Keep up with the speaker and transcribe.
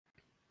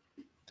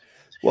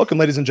Welcome,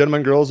 ladies and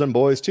gentlemen, girls and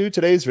boys, to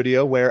today's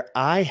video where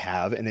I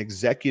have an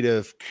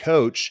executive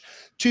coach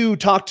to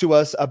talk to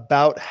us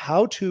about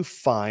how to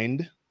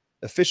find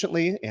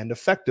efficiently and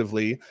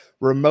effectively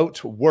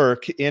remote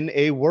work in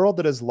a world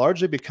that is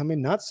largely becoming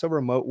not so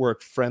remote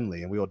work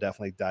friendly. And we will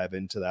definitely dive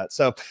into that.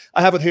 So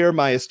I have with here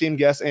my esteemed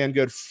guest and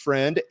good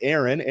friend,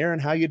 Aaron. Aaron,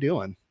 how you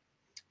doing?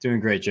 Doing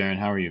great, Jaren.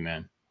 How are you,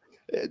 man?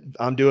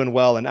 I'm doing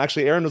well. And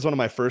actually, Aaron was one of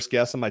my first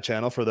guests on my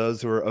channel for those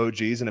who are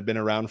OGs and have been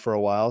around for a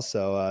while.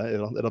 So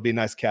it'll be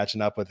nice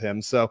catching up with him.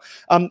 So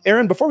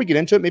Aaron, before we get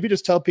into it, maybe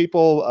just tell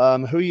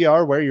people who you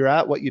are, where you're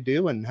at, what you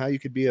do, and how you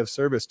could be of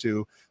service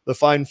to the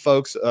fine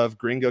folks of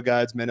Gringo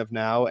Guides, Men of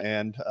Now,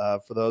 and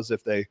for those,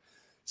 if they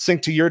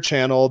sync to your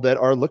channel, that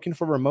are looking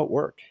for remote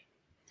work.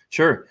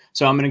 Sure.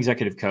 So I'm an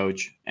executive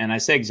coach, and I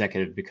say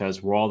executive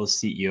because we're all the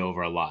CEO of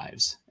our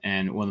lives.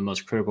 And one of the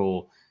most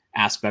critical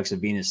aspects of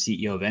being a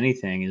CEO of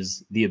anything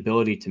is the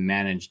ability to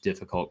manage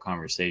difficult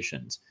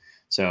conversations.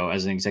 So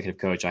as an executive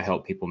coach, I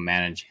help people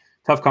manage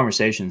tough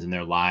conversations in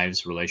their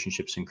lives,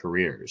 relationships, and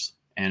careers.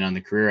 And on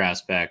the career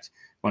aspect,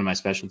 one of my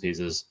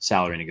specialties is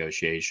salary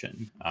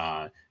negotiation,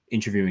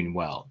 interviewing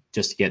well,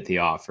 just to get the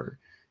offer.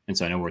 And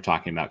so I know we're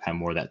talking about kind of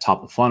more of that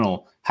top of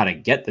funnel, how to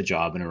get the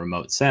job in a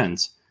remote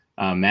sense.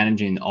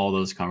 Managing all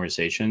those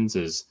conversations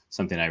is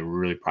something I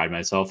really pride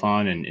myself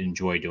on and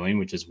enjoy doing,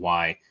 which is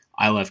why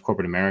I left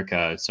corporate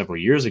America several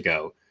years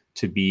ago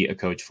to be a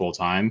coach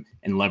full-time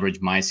and leverage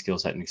my skill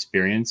set and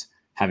experience,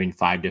 having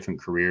 5 different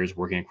careers,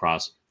 working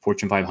across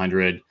Fortune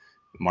 500,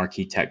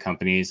 marquee tech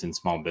companies, and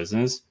small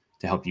business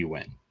to help you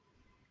win.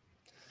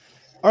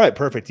 All right,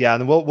 perfect. Yeah,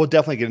 and we'll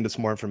definitely get into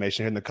some more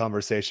information here in the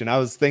conversation. I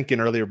was thinking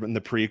earlier in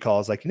the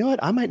pre-calls, like, you know what,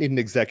 I might need an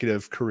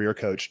executive career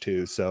coach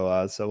too.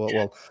 So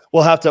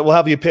we'll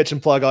have you pitch and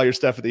plug all your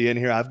stuff at the end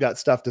here. I've got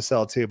stuff to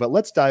sell too, but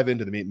let's dive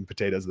into the meat and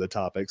potatoes of the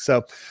topic.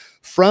 So,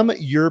 from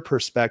your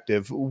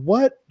perspective,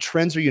 what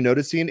trends are you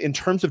noticing in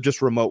terms of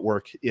just remote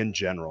work in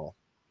general?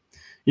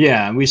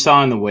 Yeah, we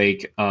saw in the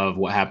wake of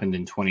what happened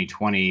in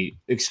 2020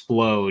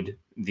 explode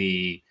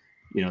the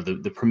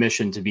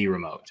permission to be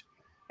remote,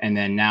 and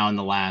then now in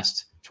the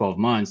last 12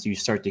 months, you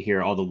start to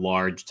hear all the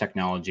large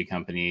technology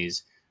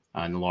companies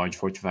and the large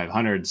Fortune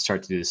 500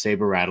 start to do the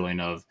saber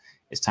rattling of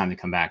it's time to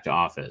come back to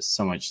office.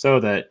 So much so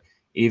that it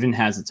even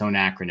has its own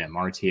acronym,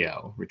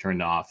 RTO, Return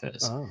to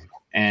Office. Oh.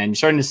 And you're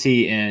starting to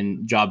see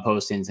in job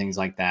postings, things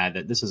like that,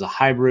 that this is a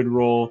hybrid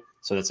role.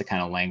 So that's the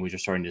kind of language you're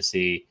starting to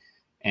see.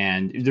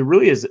 And there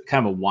really is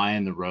kind of a Y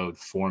in the road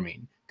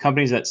forming.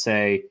 Companies that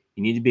say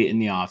you need to be in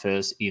the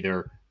office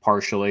either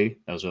partially,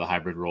 those are the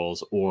hybrid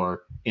roles,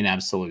 or in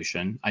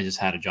absolution. I just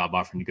had a job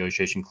offer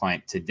negotiation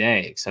client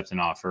today accept an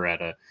offer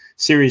at a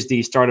Series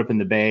D startup in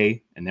the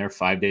Bay, and they're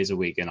 5 days a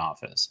week in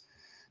office.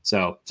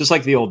 So just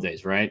like the old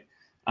days, right?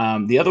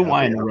 The other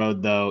Y in the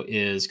road, though,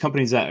 is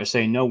companies that are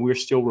saying, no, we're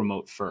still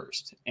remote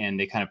first. And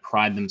they kind of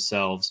pride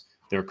themselves,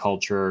 their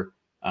culture,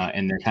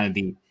 and their kind of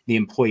the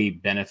employee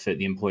benefit,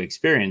 the employee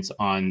experience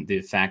on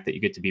the fact that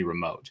you get to be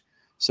remote.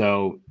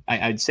 So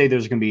I'd say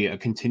there's going to be a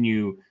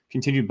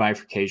continued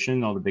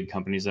bifurcation. All the big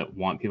companies that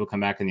want people to come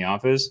back in the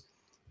office,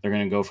 they're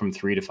going to go from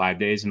 3 to 5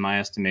 days, in my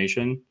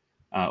estimation,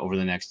 over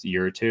the next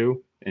year or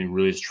two, and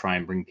really just try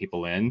and bring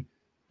people in.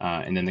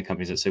 And then the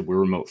companies that say we're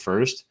remote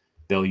first,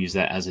 they'll use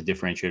that as a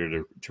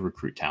differentiator to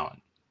recruit talent.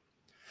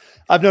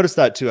 I've noticed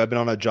that too. I've been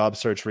on a job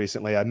search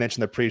recently. I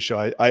mentioned the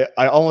pre-show.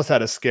 I almost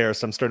had a scare.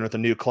 So I'm starting with a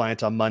new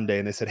client on Monday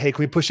and they said, hey,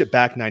 can we push it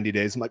back 90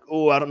 days? I'm like,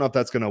 oh, I don't know if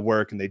that's going to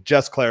work. And they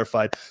just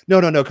clarified, no.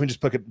 Can we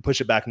just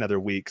push it back another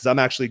week? Because I'm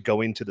actually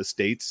going to the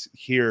States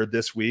here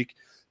this week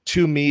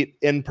to meet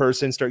in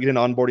person, start getting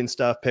onboarding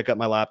stuff, pick up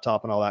my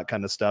laptop and all that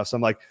kind of stuff. So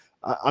I'm like,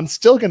 I'm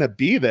still going to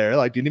be there.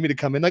 Like, do you need me to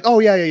come in? Like, oh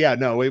yeah.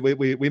 No,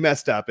 we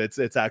messed up.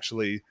 It's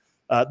actually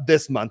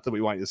this month that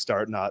we want you to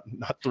start, not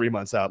 3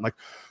 months out. I'm like,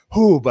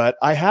 who? But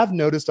I have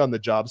noticed on the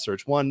job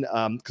search, one,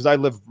 because I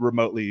live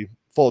remotely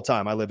full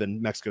time. I live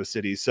in Mexico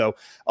City. So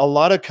a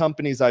lot of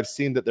companies I've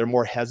seen that they're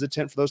more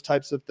hesitant for those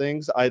types of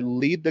things. I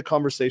lead the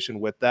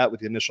conversation with that, with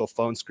the initial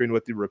phone screen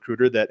with the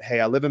recruiter that, hey,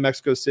 I live in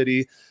Mexico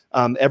City.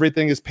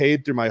 Everything is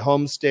paid through my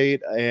home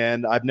state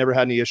and I've never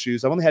had any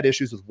issues. I've only had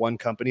issues with one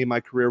company in my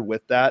career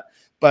with that.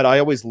 But I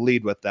always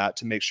lead with that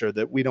to make sure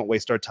that we don't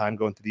waste our time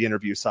going through the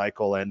interview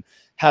cycle and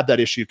have that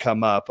issue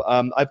come up.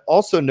 I've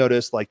also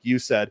noticed, like you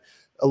said,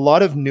 a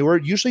lot of newer,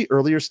 usually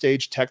earlier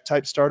stage tech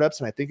type startups.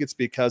 And I think it's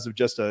because of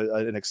just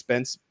an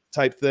expense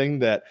type thing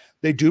that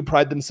they do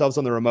pride themselves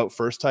on the remote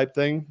first type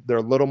thing. They're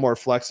a little more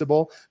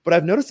flexible, but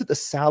I've noticed that the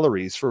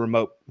salaries for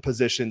remote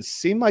positions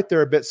seem like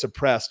they're a bit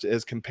suppressed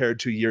as compared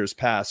to years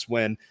past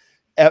when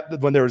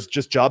there was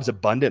just jobs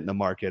abundant in the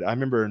market. I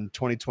remember in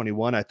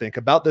 2021, I think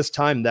about this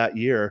time that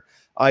year,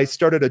 I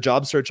started a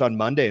job search on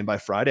Monday and by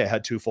Friday I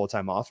had 2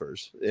 full-time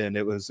offers and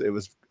it was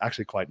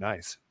actually quite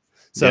nice.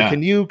 So yeah.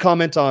 Can you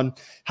comment on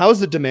how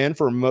has the demand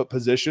for remote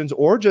positions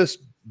or just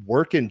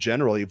work in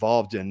general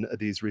evolved in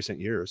these recent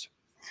years?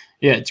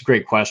 Yeah, it's a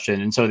great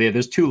question. And so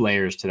there's 2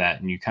 layers to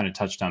that. And you kind of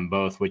touched on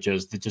both, which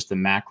is just the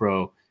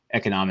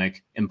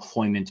macroeconomic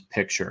employment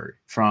picture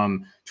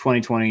from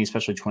 2020,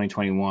 especially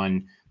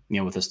 2021.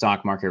 with the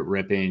stock market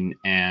ripping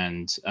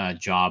and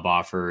job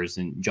offers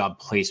and job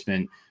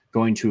placement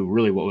going to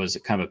really what was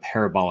kind of a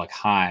parabolic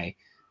high.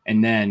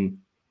 And then,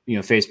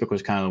 Facebook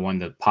was kind of the one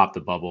that popped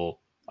the bubble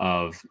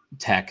of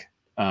tech,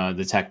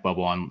 the tech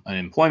bubble on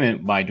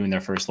unemployment by doing their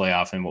first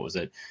layoff in, what was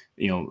it,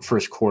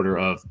 first quarter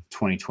of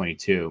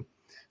 2022.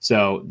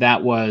 So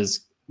that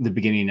was the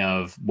beginning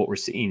of what we're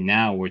seeing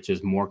now, which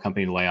is more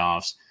company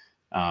layoffs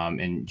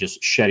and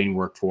just shedding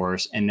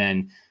workforce. And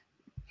then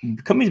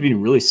companies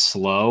being really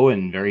slow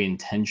and very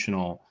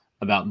intentional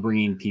about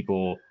bringing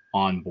people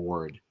on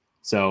board.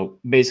 So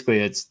basically,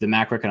 it's the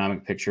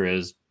macroeconomic picture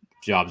is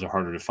jobs are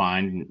harder to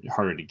find and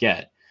harder to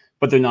get,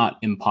 but they're not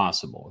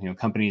impossible.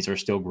 Companies are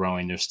still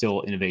growing. There's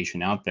still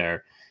innovation out there,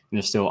 and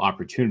there's still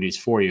opportunities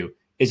for you.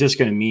 It's just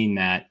going to mean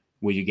that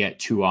when you get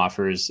 2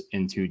 offers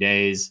in 2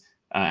 days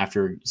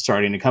after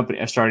starting a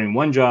company, starting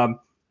one job,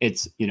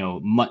 it's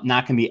not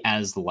going to be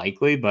as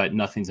likely, but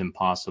nothing's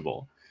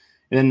impossible.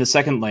 And then the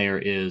second layer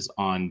is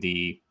on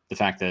the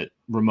fact that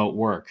remote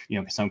work.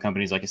 Some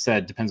companies, like I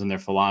said, depends on their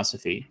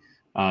philosophy.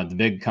 The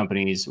big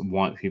companies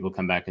want people to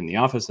come back in the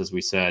office, as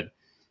we said.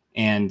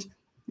 And,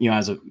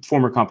 as a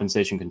former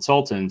compensation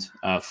consultant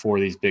for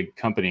these big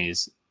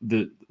companies,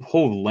 the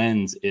whole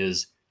lens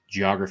is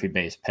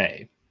geography-based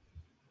pay.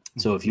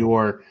 So if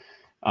you're,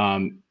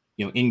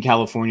 in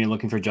California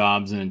looking for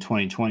jobs and in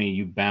 2020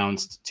 you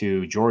bounced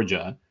to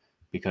Georgia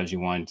because you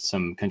want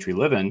some country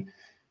living,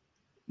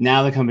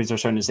 now the companies are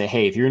starting to say,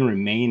 hey, if you're going to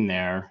remain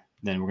there,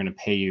 then we're going to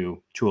pay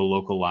you to a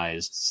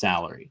localized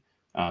salary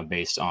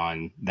based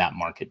on that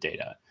market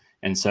data.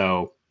 And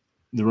so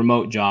the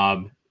remote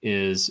job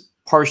is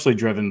partially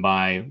driven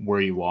by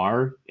where you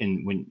are.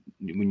 And when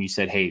you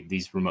said, hey,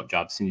 these remote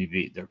jobs seem to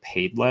be, they're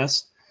paid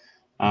less.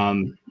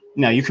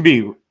 Now you could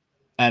be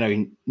at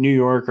a New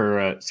York or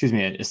a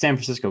San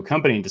Francisco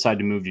company and decide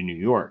to move to New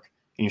York,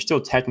 and you're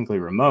still technically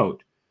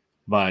remote,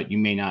 but you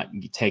may not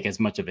take as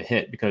much of a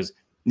hit because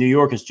New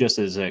York is just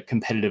as a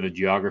competitive a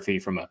geography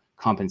from a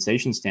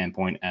compensation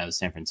standpoint as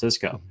San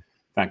Francisco.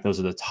 In fact, those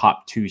are the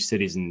top 2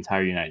 cities in the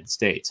entire United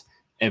States.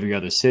 Every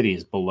other city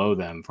is below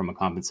them from a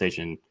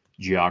compensation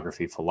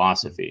geography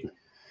philosophy.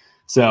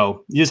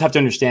 So you just have to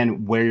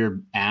understand where you're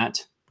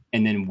at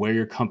and then where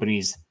your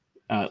company's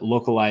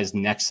localized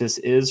nexus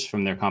is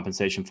from their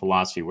compensation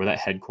philosophy, where that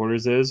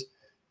headquarters is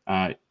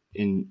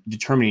in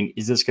determining,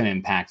 is this going to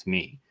impact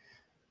me?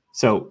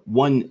 So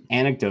one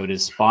anecdote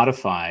is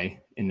Spotify,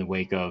 in the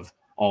wake of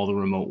all the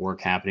remote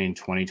work happening in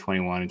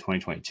 2021 and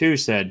 2022,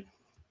 said,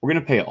 we're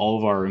going to pay all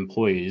of our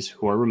employees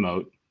who are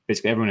remote,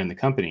 basically everyone in the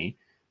company,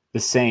 the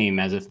same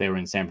as if they were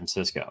in San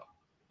Francisco.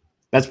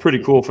 That's pretty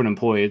cool for an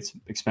employee. It's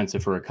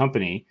expensive for a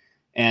company.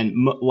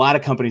 And a lot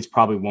of companies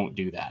probably won't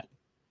do that,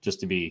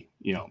 just to be,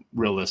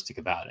 realistic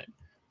about it.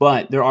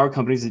 But there are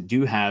companies that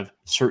do have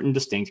certain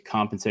distinct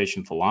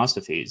compensation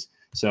philosophies.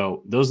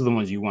 So those are the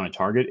ones you want to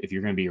target if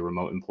you're going to be a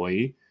remote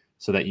employee,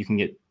 so that you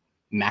can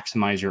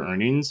maximize your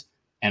earnings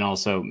and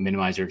also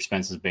minimize your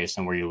expenses based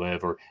on where you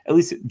live, or at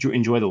least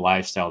enjoy the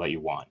lifestyle that you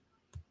want.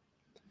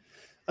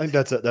 I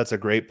think that's a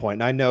great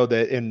point. And I know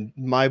that in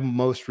my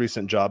most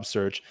recent job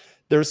search,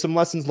 there's some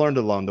lessons learned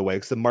along the way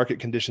because the market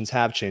conditions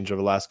have changed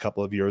over the last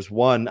couple of years.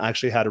 One, I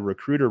actually had a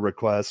recruiter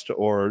request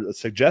or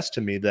suggest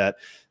to me that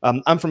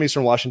I'm from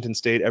Eastern Washington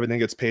State. Everything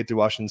gets paid through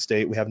Washington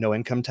State. We have no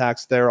income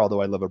tax there,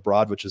 although I live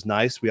abroad, which is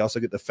nice. We also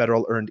get the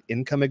federal earned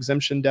income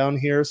exemption down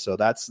here. So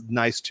that's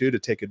nice too, to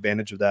take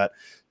advantage of that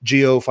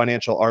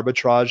geo-financial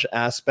arbitrage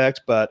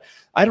aspect. But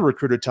I had a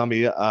recruiter tell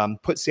me,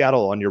 put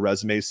Seattle on your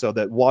resume so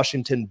that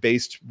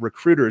Washington-based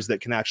recruiters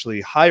that can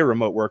actually hire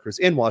remote workers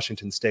in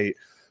Washington State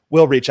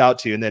will reach out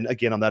to you. And then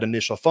again, on that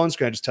initial phone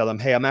screen, I just tell them,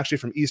 hey, I'm actually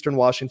from Eastern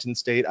Washington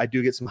State. I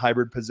do get some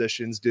hybrid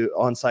positions, do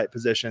on-site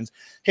positions.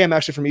 Hey, I'm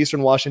actually from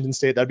Eastern Washington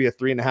State. That'd be a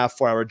 3.5,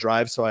 4-hour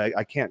drive. So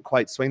I can't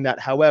quite swing that.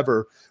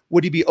 However,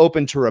 would you be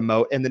open to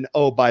remote? And then,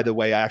 oh, by the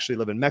way, I actually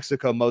live in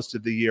Mexico most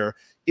of the year.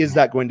 Is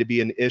that going to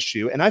be an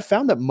issue? And I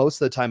found that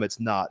most of the time it's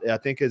not. I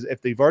think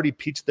if they've already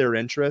piqued their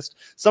interest,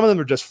 some of them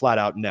are just flat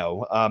out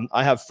no.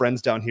 I have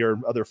friends down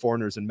here, other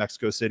foreigners in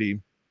Mexico City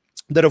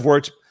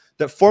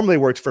that formerly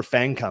worked for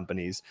FANG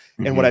companies.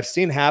 And what I've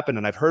seen happen,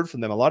 and I've heard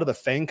from them, a lot of the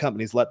FANG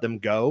companies let them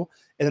go,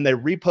 and then they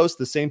repost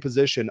the same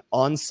position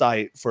on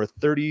site for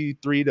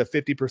 33 to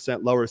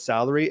 50% lower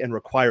salary and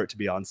require it to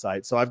be on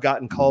site. So I've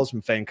gotten calls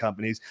from FANG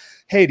companies.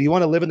 Hey, do you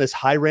want to live in this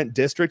high rent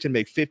district and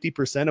make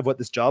 50% of what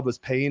this job was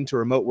paying to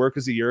remote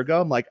workers a year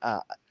ago? I'm like,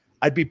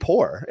 I'd be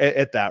poor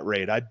at that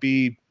rate.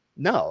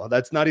 No,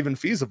 that's not even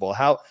feasible.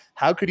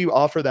 How could you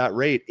offer that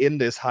rate in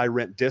this high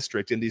rent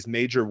district in these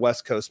major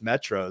West Coast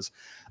metros?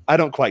 I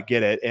don't quite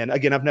get it. And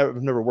again, I've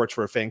never worked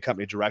for a FANG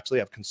company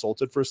directly. I've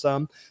consulted for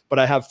some, but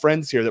I have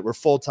friends here that were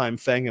full-time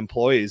FANG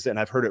employees, and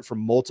I've heard it from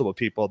multiple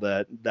people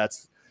that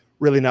that's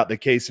really not the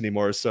case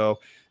anymore. So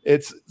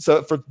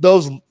for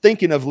those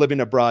thinking of living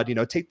abroad,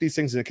 take these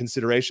things into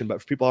consideration. But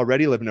for people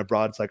already living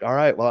abroad, it's like, all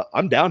right, well,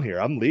 I'm down here.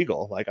 I'm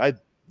legal. Like I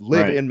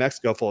live in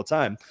Mexico full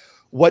time.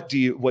 What do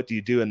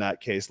you do in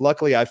that case?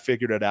 Luckily, I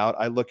figured it out.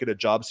 I look at a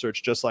job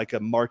search just like a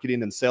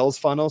marketing and sales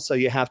funnel. So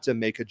you have to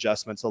make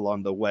adjustments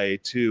along the way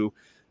to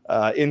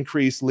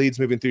increase leads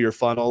moving through your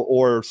funnel,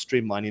 or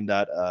streamlining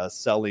that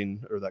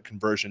selling or that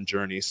conversion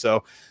journey.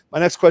 So my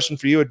next question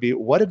for you would be,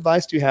 what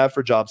advice do you have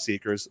for job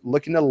seekers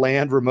looking to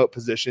land remote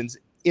positions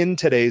in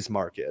today's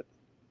market?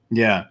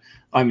 Yeah.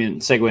 I mean,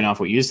 segueing off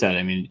what you said,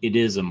 I mean, it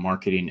is a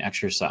marketing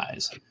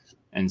exercise.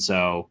 And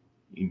so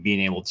being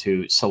able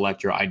to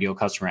select your ideal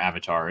customer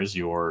avatars,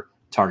 your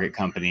target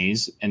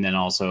companies, and then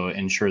also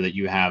ensure that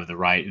you have the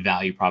right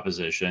value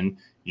proposition,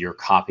 your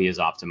copy is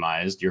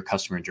optimized, your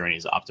customer journey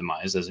is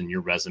optimized, as in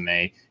your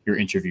resume, your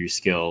interview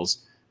skills,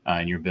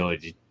 and your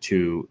ability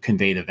to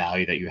convey the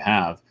value that you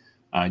have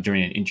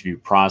during an interview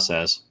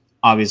process.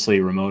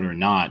 Obviously, remote or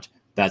not,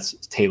 that's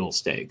table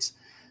stakes.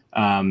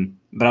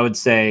 But I would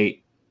say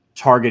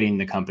targeting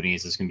the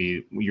companies is going to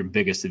be your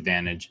biggest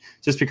advantage,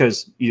 just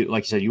because,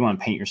 like you said, you want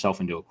to paint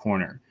yourself into a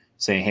corner.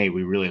 Say, hey,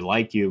 we really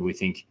like you. We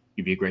think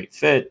you'd be a great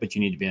fit, but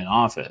you need to be in an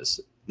office.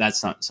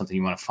 That's not something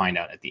you want to find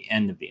out at the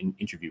end of the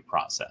interview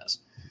process.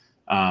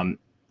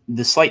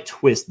 The slight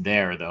twist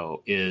there,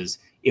 though, is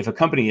if a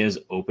company is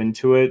open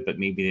to it, but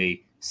maybe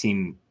they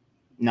seem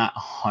not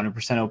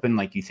 100% open,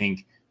 like you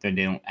think that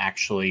they don't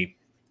actually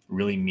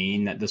really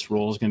mean that this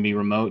role is going to be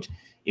remote.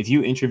 If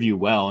you interview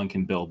well and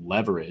can build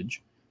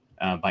leverage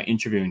by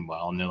interviewing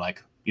well, and they're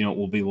like,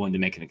 we'll be willing to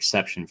make an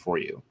exception for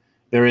you.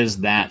 There is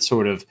that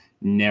sort of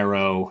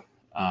narrow,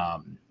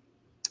 kind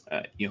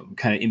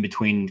of in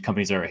between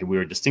companies that are, hey, we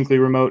are distinctly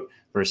remote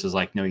versus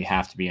like, no, you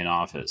have to be in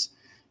office.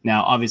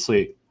 Now,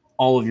 obviously,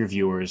 all of your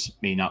viewers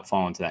may not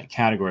fall into that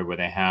category where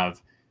they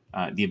have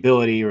the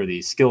ability or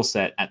the skill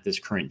set at this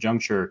current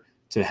juncture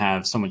to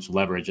have so much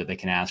leverage that they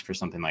can ask for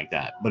something like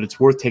that. But it's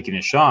worth taking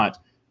a shot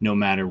no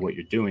matter what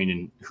you're doing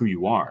and who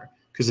you are.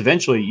 Because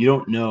eventually you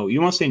don't know, you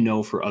want to say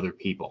no for other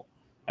people.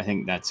 I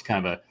think that's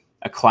kind of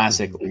a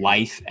classic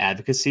life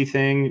advocacy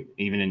thing,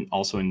 even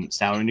also in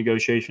salary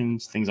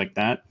negotiations, things like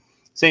that.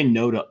 Saying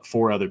no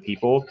for other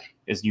people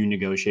is you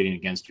negotiating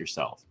against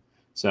yourself.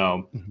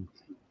 So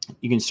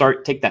you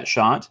can take that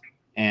shot.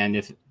 And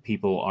if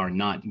people are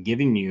not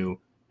giving you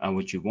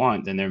what you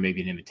want, then there may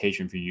be an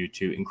invitation for you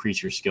to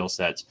increase your skill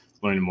sets,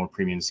 learn a more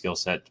premium skill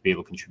set to be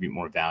able to contribute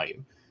more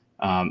value.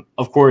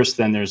 Of course,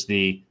 then there's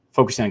the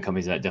focusing on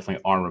companies that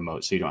definitely are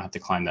remote, so you don't have to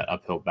climb that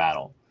uphill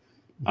battle.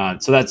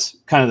 So that's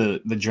kind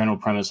of the general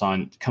premise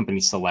on company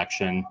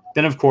selection.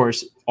 Then, of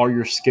course, are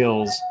your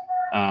skills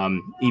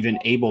even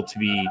able to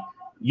be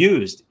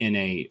used in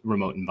a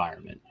remote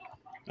environment?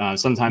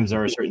 Sometimes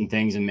there are certain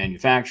things in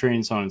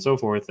manufacturing, so on and so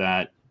forth,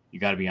 that you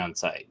got to be on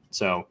site.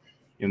 So,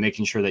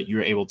 making sure that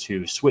you're able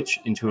to switch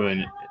into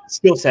a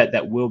skill set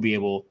that will be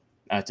able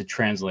to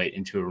translate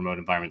into a remote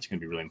environment is going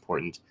to be really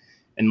important.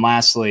 And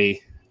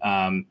lastly,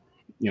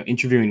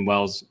 interviewing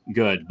well is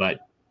good,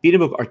 but being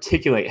able to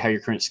articulate how your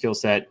current skill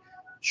set,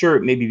 sure,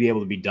 it may be able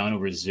to be done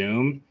over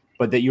Zoom,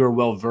 but that you are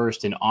well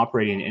versed in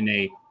operating in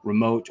a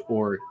remote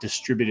or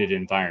distributed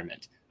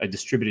environment, a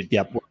distributed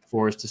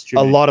workforce.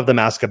 A lot of them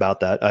ask about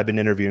that. I've been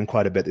interviewing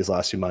quite a bit these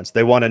last few months.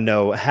 They want to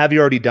know, have you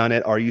already done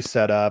it? Are you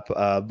set up?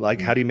 How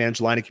do you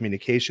manage line of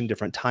communication,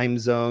 different time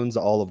zones,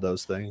 all of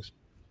those things?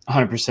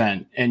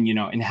 100%. And,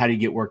 and how do you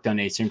get work done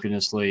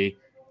asynchronously,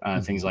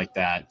 things like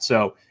that.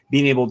 So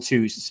being able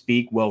to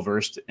speak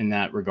well-versed in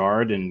that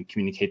regard and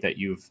communicate that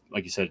you've,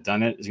 like you said,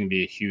 done it is going to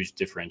be a huge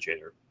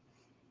differentiator.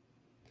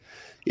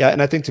 Yeah.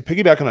 And I think to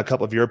piggyback on a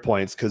couple of your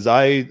points, because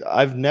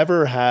I've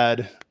never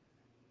had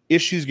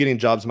issues getting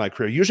jobs in my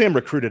career. Usually I'm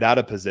recruited out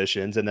of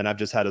positions, and then I've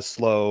just had a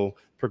slow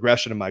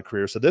progression in my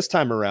career. So this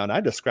time around, I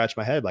just scratched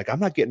my head. Like, I'm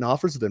not getting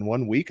offers within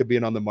 1 week of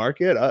being on the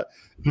market.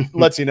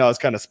 Lets you know I was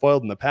kind of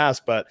spoiled in the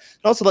past, but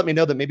it also let me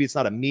know that maybe it's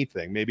not a me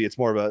thing. Maybe it's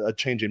more of a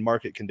changing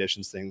market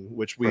conditions thing,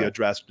 which we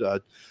addressed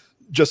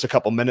just a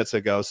couple minutes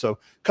ago. So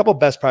a couple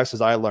best practices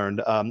I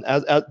learned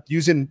as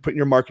putting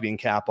your marketing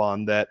cap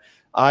on, that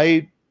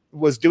I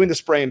was doing the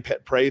spray and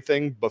pray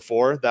thing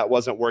before. That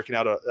wasn't working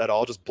out at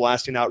all, just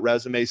blasting out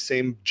resumes,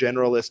 same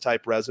generalist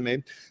type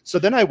resume. So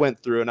then I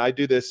went through, and I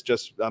do this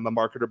I'm a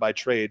marketer by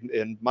trade.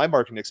 In my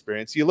marketing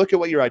experience, you look at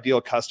what your ideal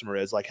customer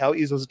is, like how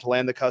easy is it to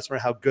land the customer,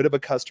 how good of a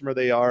customer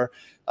they are,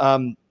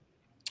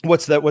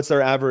 what's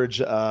their average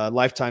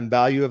lifetime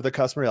value of the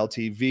customer,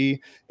 LTV,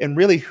 and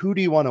really who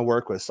do you want to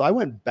work with? So I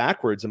went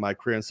backwards in my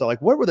career and saw,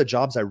 like, what were the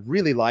jobs I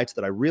really liked,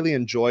 that I really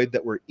enjoyed,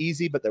 that were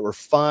easy, but that were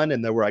fun,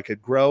 and that where I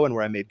could grow and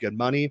where I made good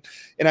money.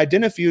 And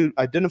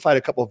identified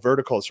a couple of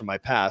verticals from my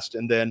past.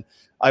 And then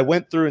I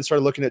went through and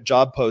started looking at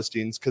job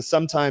postings, because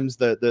sometimes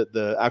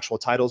the actual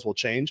titles will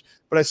change.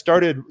 But I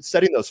started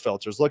setting those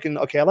filters, looking,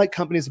 okay, I like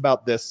companies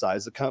about this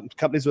size, the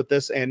companies with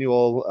this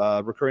annual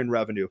recurring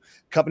revenue,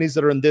 companies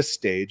that are in this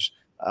stage,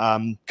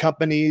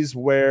 companies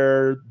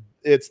where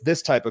it's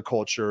this type of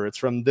culture, it's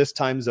from this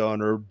time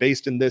zone or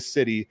based in this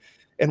city,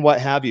 and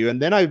what have you.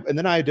 And then I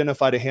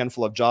identified a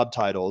handful of job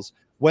titles,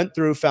 went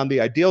through, found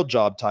the ideal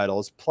job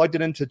titles, plugged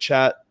it into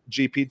Chat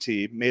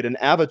GPT, made an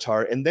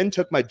avatar, and then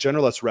took my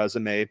generalist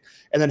resume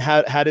and then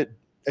had it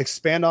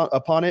expand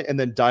upon it, and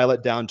then dial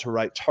it down to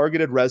write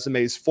targeted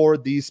resumes for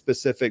these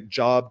specific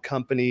job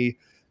company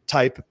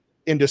type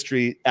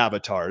industry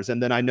avatars.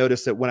 And then I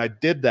noticed that when I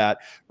did that,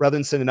 rather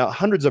than sending out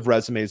hundreds of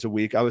resumes a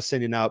week, I was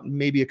sending out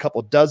maybe a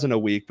couple dozen a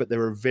week, but they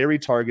were very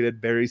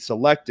targeted, very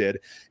selected.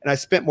 And I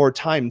spent more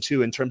time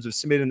too in terms of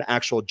submitting an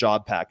actual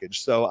job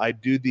package. So I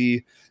do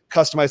the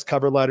customized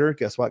cover letter.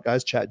 Guess what,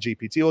 guys?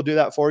 ChatGPT will do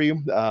that for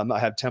you. I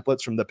have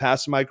templates from the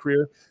past of my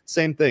career.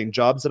 Same thing,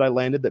 jobs that I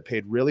landed that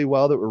paid really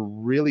well, that were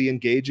really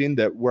engaging,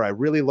 that where I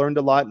really learned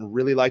a lot and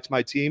really liked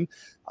my team.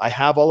 I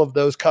have all of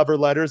those cover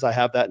letters. I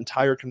have that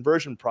entire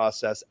conversion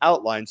process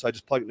outlined. So I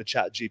just plug it into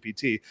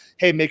ChatGPT.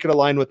 Hey, make it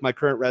align with my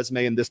current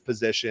resume in this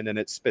position, and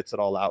it spits it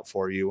all out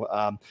for you.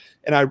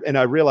 And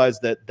I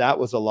realized that that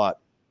was a lot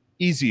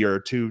easier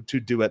to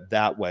do it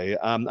that way.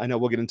 I know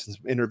we'll get into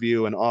some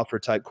interview and offer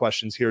type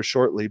questions here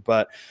shortly,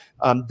 but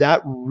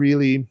that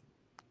really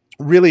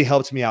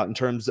helped me out in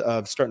terms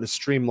of starting to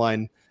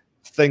streamline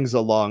things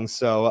along.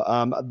 So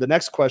the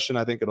next question,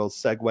 I think it'll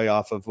segue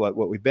off of what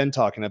we've been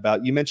talking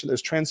about. You mentioned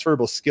there's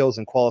transferable skills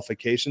and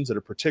qualifications that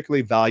are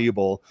particularly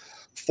valuable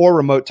for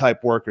remote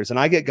type workers. And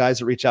I get guys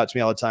that reach out to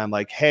me all the time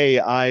like, hey,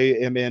 I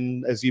am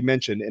in, as you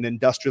mentioned, an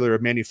industrial or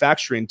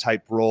manufacturing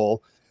type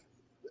role.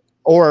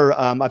 Or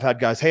I've had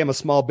guys, hey, I'm a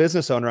small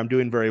business owner. I'm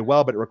doing very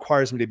well, but it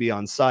requires me to be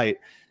on site.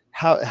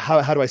 How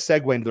do I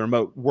segue into the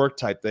remote work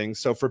type thing?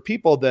 So for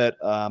people that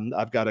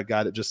I've got a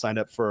guy that just signed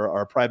up for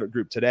our private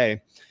group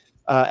today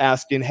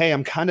asking, hey,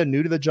 I'm kind of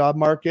new to the job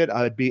market.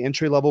 I'd be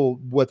entry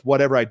level with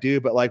whatever I do,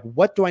 but like,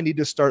 what do I need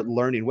to start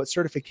learning? What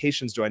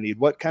certifications do I need?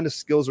 What kind of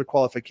skills or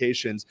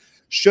qualifications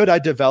should I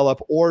develop,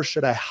 or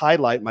should I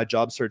highlight my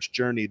job search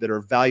journey that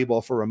are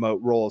valuable for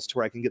remote roles to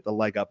where I can get the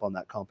leg up on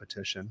that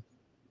competition?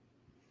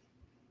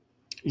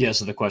 Yeah.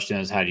 So the question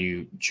is, how do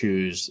you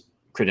choose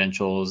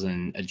credentials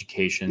and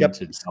education? Yep.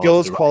 To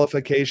skills,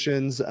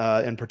 qualifications,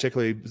 and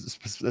particularly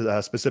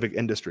specific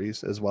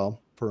industries as well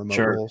for remote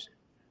roles?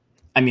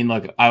 I mean,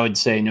 look, I would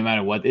say no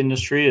matter what the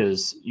industry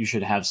is, you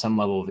should have some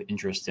level of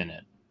interest in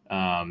it.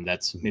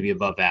 That's maybe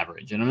above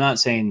average. And I'm not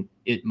saying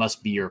it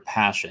must be your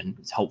passion.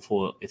 It's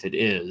helpful if it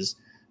is,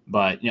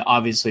 but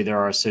obviously there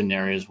are certain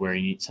areas where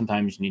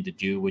sometimes you need to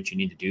do what you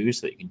need to do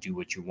so that you can do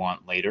what you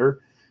want later.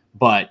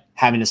 But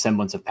having a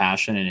semblance of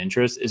passion and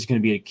interest is going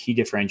to be a key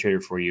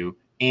differentiator for you,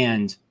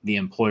 and the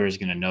employer is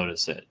going to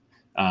notice it.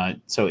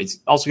 So it's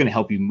also going to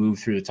help you move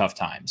through the tough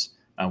times.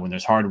 When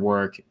there's hard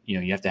work,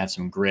 you have to have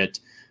some grit,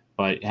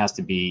 but it has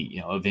to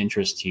be, of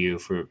interest to you.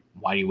 For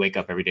why do you wake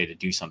up every day to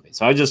do something?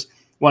 So I just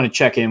want to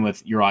check in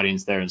with your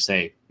audience there and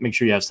say, make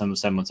sure you have some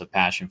semblance of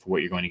passion for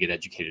what you're going to get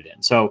educated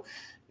in. So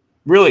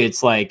really,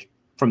 it's like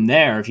from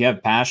there, if you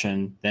have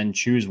passion, then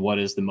choose what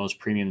is the most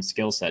premium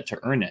skill set to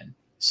earn in.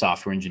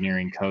 Software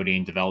engineering,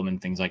 coding, development,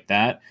 things like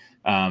that.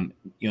 In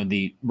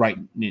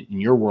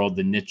your world,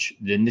 the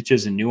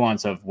niches and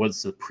nuance of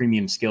what's the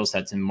premium skill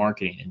sets in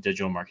marketing and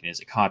digital marketing. Is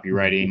it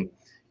copywriting,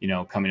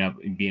 coming up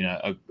and being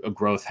a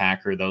growth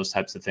hacker, those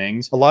types of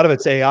things? A lot of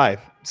it's AI.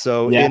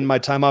 So in my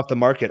time off the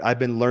market, I've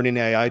been learning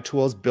AI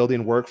tools,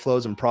 building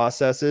workflows and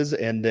processes.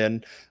 And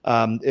then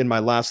in my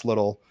last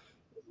little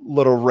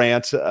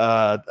rant,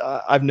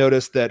 I've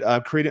noticed that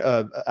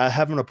I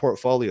have a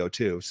portfolio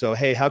too. So,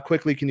 hey, how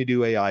quickly can you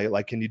do AI?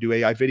 Like, can you do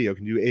AI video?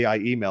 Can you do AI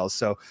emails?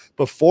 So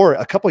before,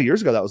 a couple of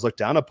years ago, that was looked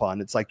down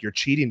upon. It's like you're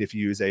cheating if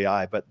you use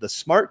AI. But the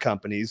smart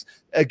companies,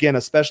 again,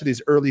 especially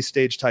these early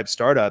stage type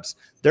startups,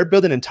 they're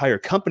building entire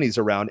companies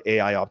around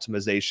AI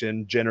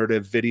optimization,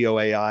 generative video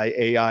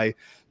AI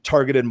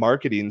targeted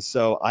marketing.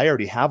 So I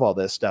already have all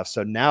this stuff.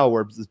 So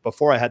now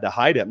before I had to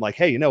hide it, I'm like,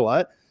 hey, you know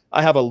what?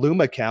 I have a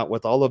Loom account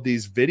with all of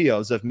these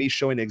videos of me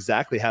showing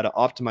exactly how to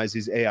optimize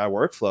these AI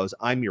workflows.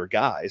 I'm your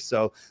guy.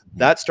 So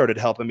that started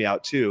helping me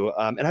out too.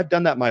 And I've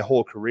done that my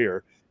whole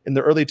career. In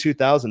the early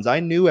 2000s,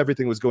 I knew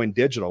everything was going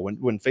digital.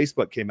 When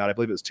Facebook came out, I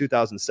believe it was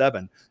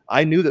 2007,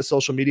 I knew that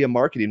social media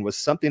marketing was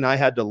something I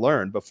had to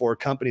learn before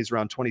companies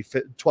around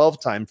 2012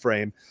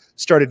 timeframe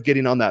started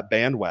getting on that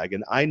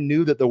bandwagon. I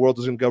knew that the world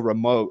was going to go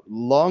remote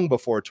long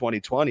before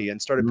 2020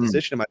 and started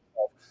positioning myself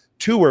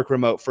to work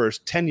remote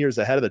first 10 years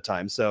ahead of the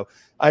time. So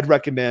I'd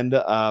recommend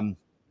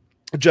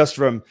just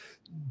from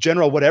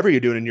general, whatever you're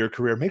doing in your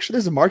career, make sure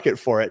there's a market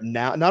for it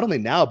now, not only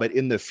now, but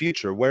in the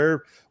future.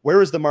 Where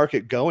is the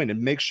market going?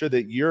 And make sure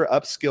that you're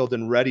upskilled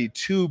and ready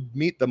to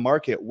meet the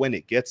market when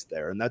it gets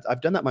there. And I've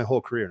done that my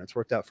whole career, and it's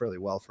worked out fairly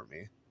well for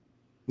me.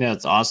 Yeah,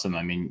 that's awesome.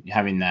 I mean,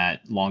 having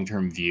that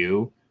long-term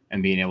view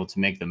and being able to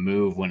make the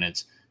move when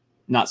it's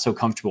not so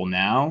comfortable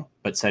now,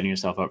 but setting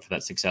yourself up for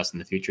that success in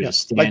the future. Yeah,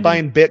 like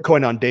buying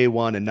Bitcoin on day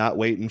one and not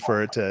waiting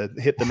for it to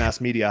hit the mass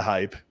media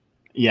hype.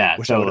 Yeah,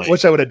 wish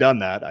I would have done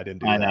that. I didn't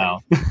do that. I know.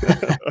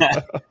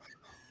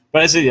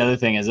 But I say the other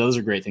thing is, those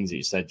are great things that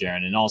you said,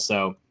 Jaren. And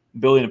also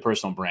building a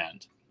personal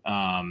brand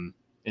can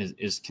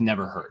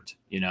never hurt.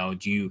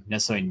 Do you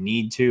necessarily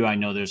need to? I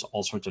know there's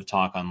all sorts of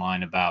talk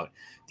online about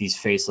these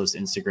faceless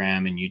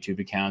Instagram and YouTube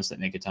accounts that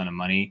make a ton of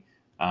money.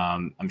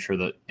 I'm sure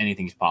that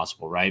anything's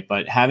possible, right?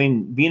 But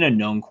being a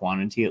known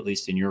quantity, at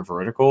least in your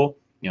vertical,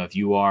 if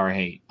you are,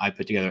 hey, I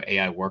put together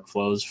AI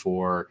workflows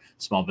for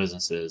small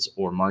businesses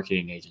or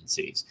marketing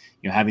agencies,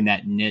 having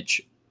that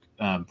niche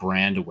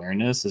brand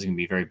awareness is going to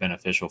be very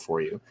beneficial for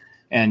you.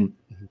 And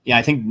yeah,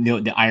 I think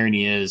the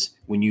irony is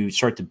when you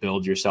start to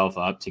build yourself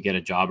up to get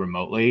a job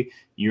remotely,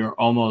 you're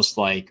almost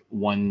like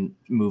one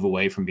move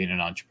away from being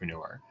an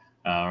entrepreneur,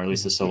 or at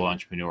least a solo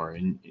entrepreneur,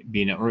 and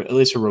being, or at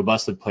least a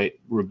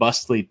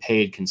robustly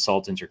paid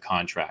consultant or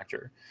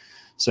contractor.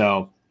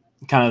 So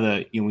kind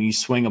of when you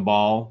swing a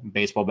ball,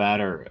 baseball bat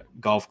or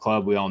golf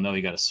club, we all know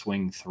you got to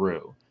swing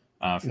through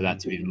for that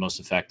to be the most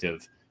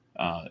effective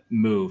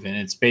move. And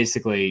it's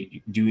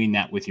basically doing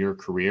that with your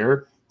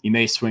career. You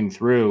may swing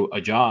through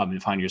a job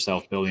and find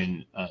yourself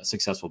building a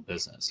successful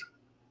business.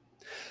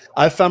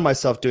 I've found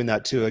myself doing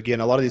that too.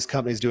 Again, a lot of these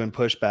companies doing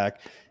pushback.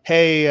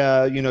 Hey,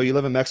 you know, you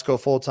live in Mexico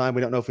full time.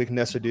 We don't know if we can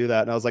necessarily do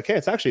that. And I was like, hey,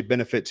 it's actually a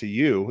benefit to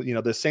you. You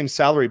know, the same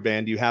salary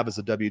band you have as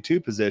a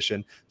W-2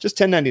 position, just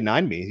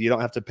 1099 me. You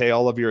don't have to pay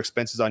all of your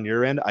expenses on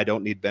your end. I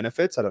don't need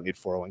benefits. I don't need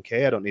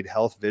 401k. I don't need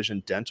health,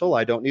 vision, dental.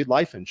 I don't need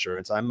life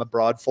insurance. I'm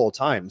abroad full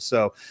time.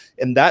 So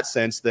in that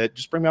sense, that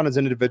just bring me on as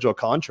an individual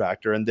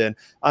contractor. And then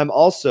I'm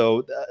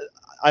also,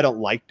 I don't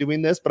like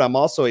doing this, but I'm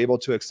also able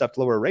to accept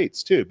lower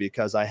rates too,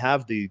 because I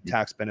have the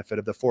tax benefit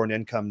of the foreign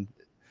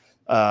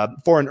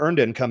earned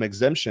income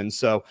exemption.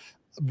 So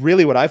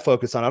really what I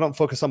focus on, I don't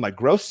focus on my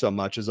gross so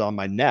much as on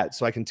my net.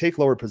 So I can take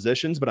lower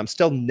positions, but I'm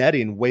still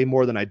netting way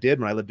more than I did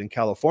when I lived in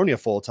California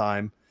full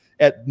time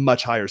at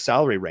much higher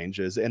salary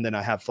ranges. And then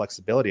I have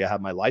flexibility. I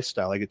have my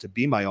lifestyle. I get to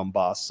be my own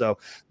boss. So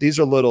these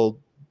are little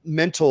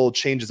mental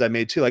changes I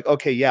made too. Like,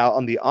 okay, yeah,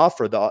 on the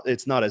offer,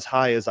 it's not as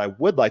high as I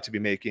would like to be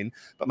making,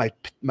 but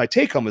my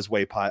take home is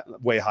way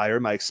higher.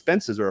 My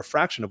expenses are a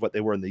fraction of what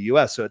they were in the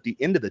US. So at the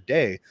end of the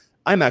day,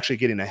 I'm actually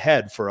getting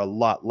ahead for a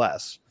lot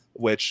less,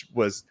 which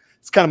was,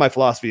 it's kind of my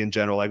philosophy in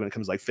general, like when it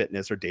comes to like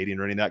fitness or dating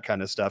or any of that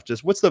kind of stuff.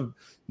 Just what's the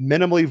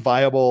minimally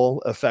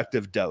viable,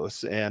 effective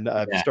dose? And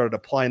I've started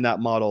applying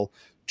that model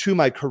to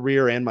my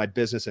career and my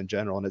business in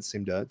general, and it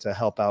seemed to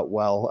help out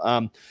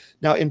well.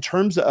 Now, in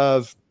terms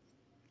of,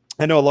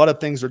 I know a lot of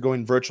things are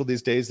going virtual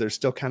these days. There's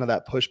still kind of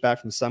that pushback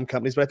from some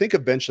companies, but I think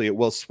eventually it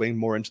will swing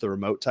more into the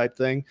remote type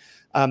thing.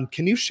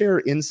 Can you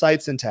share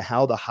insights into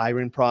how the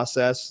hiring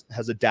process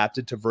has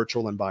adapted to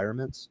virtual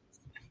environments?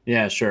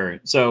 Yeah, sure.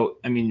 So,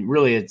 I mean,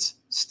 really, it's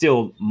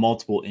still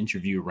multiple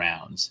interview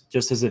rounds,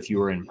 just as if you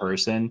were in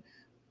person.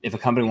 If a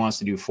company wants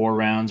to do 4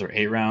 rounds or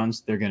 8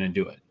 rounds, they're going to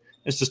do it.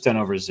 It's just done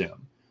over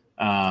Zoom.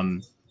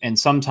 And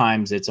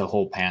sometimes it's a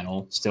whole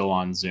panel still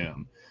on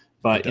Zoom.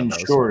 But in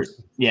short,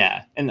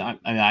 yeah. And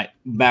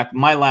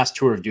my last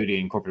tour of duty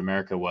in corporate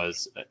America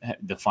was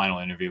the final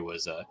interview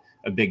was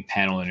a big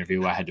panel interview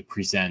where I had to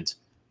present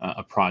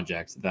a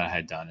project that I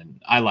had done. And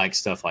I like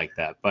stuff like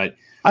that. But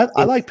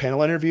I like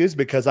panel interviews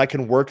because I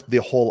can work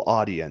the whole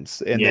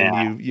audience. And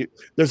then you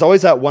there's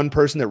always that one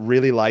person that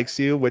really likes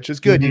you, which is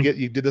good.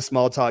 You do the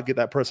small talk, get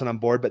that person on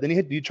board, but then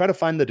you try to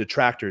find the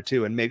detractor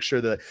too and make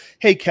sure that,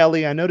 hey,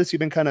 Kelly, I noticed you've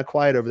been kind of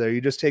quiet over there. You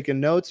just taking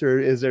notes, or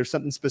is there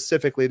something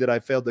specifically that I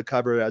failed to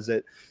cover as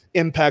it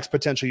impacts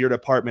potentially your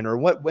department, or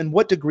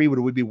what degree would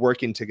we be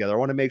working together? I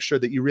want to make sure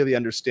that you really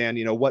understand,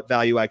 you know, what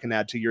value I can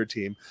add to your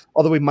team.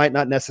 Although we might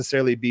not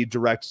necessarily be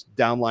direct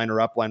downline or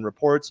upline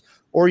reports,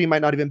 or you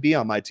might not even be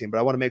on my team, but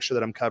I want to make sure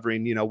that I'm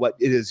covering, you know, what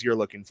it is you're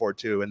looking for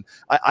too. And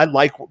I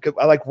like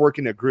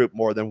working a group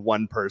more than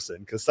one person,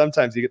 because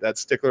sometimes you get that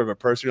stickler of a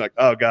person. You're like,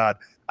 oh God,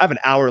 I have an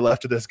hour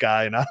left of this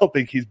guy and I don't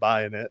think he's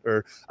buying it,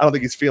 or I don't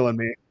think he's feeling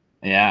me.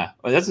 Yeah.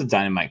 Well, that's a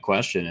dynamite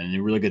question and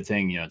a really good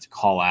thing, you know, to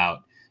call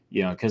out,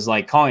 you know, because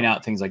like calling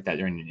out things like that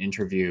during an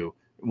interview,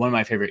 one of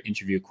my favorite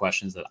interview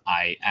questions that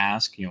I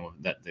ask, you know,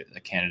 that the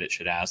candidate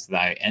should ask, that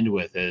I end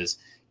with is,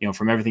 you know,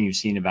 from everything you've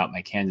seen about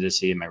my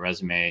candidacy and my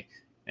resume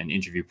and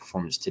interview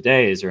performance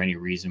today, is there any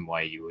reason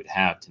why you would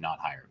have to not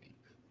hire me?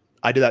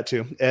 I do that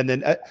too. And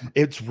then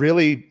it's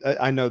really,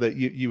 I know that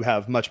you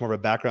have much more of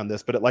a background in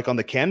this, but like on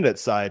the candidate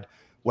side,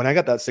 when I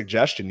got that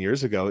suggestion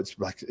years ago, it's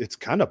like, it's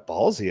kind of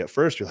ballsy at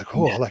first. You're like,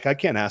 oh, like I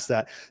can't ask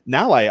that.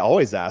 Now I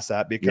always ask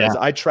that because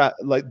I track,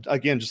 like,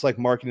 again, just like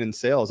marketing and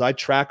sales, I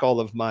track all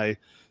of my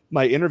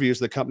interviews,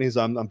 the companies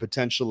I'm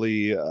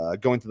potentially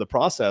going through the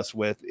process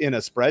with in a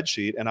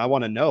spreadsheet. And I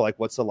want to know, like,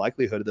 what's the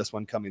likelihood of this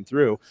one coming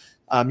through?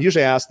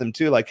 Usually I ask them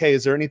too, like, hey,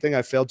 is there anything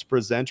I failed to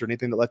present or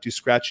anything that left you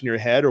scratching your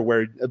head, or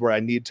where I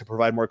need to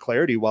provide more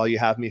clarity while you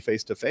have me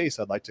face to face?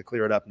 I'd like to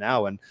clear it up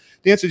now. And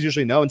the answer is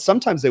usually no. And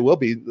sometimes they will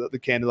be the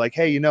candidate, like,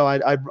 hey, you know,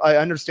 I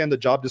understand the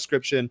job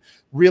description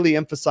really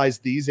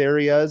emphasized these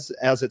areas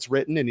as it's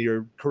written, and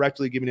you're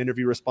correctly giving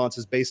interview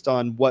responses based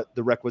on what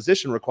the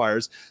requisition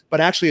requires. But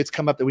actually it's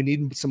come up that we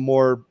need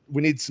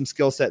some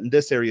skill set in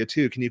this area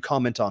too. Can you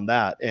comment on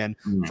that? And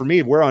for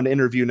me, we're on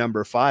interview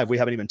number 5. We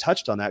haven't even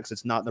touched on that because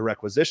it's not in the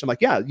requisition. I'm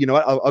like, yeah, you know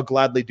what? I'll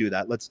gladly do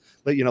that. Let's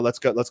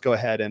go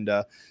ahead and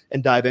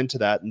dive into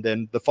that. And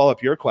then the follow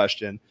up your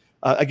question,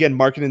 again,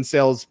 marketing and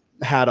sales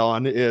hat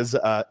on, is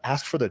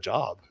ask for the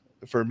job.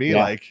 For me,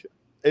 like,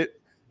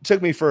 it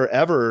took me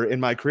forever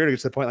in my career to get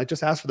to the point, like,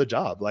 just ask for the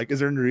job. Like, is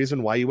there any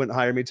reason why you wouldn't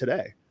hire me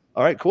today?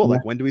 All right, cool.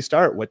 Like, when do we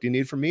start? What do you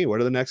need from me?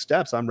 What are the next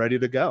steps? I'm ready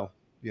to go.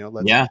 You know,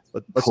 let's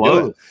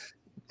do it.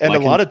 And a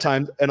lot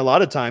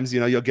of times, you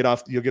know, you'll get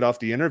off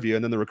the interview,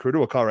 and then the recruiter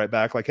will call right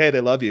back, like, hey,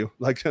 they love you.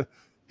 Like,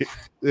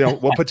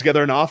 we'll put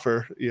together an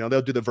offer.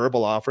 They'll do the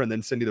verbal offer and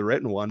then send you the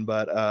written one.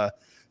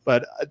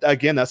 But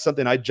again, that's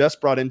something I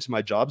just brought into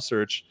my job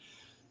search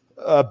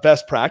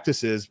best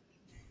practices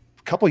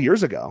a couple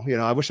years ago.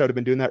 I wish I would have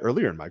been doing that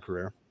earlier in my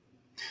career.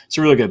 It's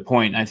a really good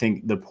point. I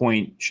think the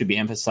point should be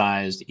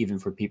emphasized even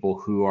for people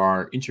who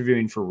are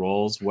interviewing for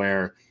roles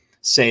where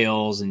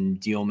sales and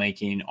deal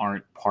making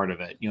aren't part of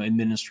it.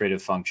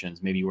 Administrative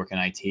functions, maybe you work in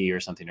IT or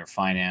something, or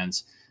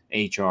finance,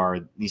 HR,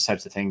 these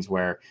types of things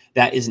where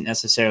that isn't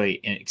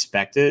necessarily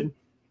expected.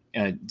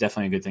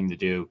 Definitely a good thing to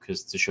do,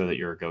 because to show that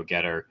you're a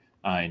go-getter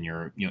and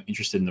you're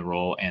interested in the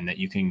role, and that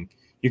you can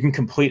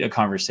complete a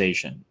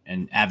conversation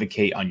and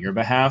advocate on your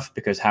behalf,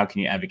 because how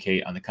can you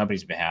advocate on the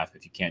company's behalf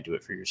if you can't do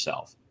it for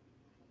yourself?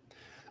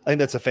 I think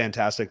that's a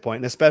fantastic point.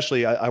 And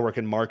especially I work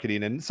in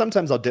marketing, and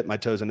sometimes I'll dip my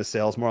toes into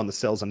sales, more on the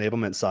sales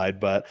enablement side.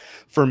 But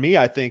for me,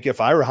 I think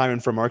if I were hiring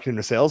for marketing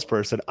or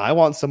salesperson, I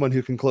want someone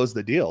who can close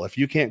the deal. If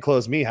you can't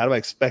close me, how do I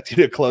expect you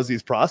to close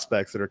these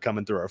prospects that are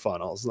coming through our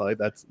funnels? Like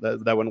that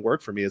wouldn't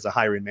work for me as a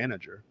hiring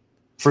manager.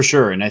 For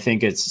sure. And I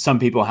think some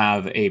people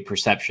have a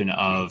perception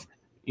of,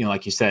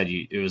 like you said,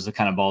 it was the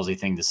kind of ballsy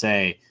thing to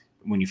say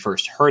when you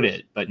first heard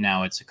it, but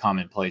now it's a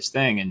commonplace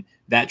thing. And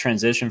that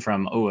transition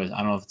from, I don't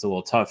know if it's a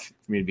little tough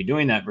for me to be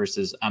doing that,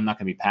 versus I'm not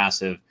going to be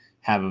passive,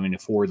 having a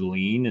forward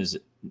lean is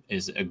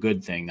a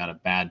good thing, not a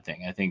bad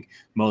thing. I think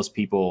most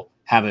people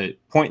have a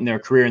point in their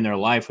career, in their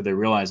life, where they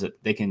realize that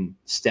they can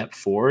step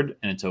forward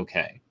and it's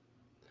okay.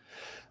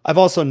 I've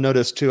also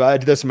noticed too, I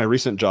did this in my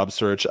recent job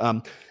search.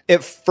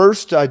 At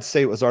first, I'd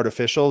say it was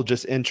artificial,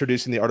 just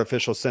introducing the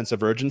artificial sense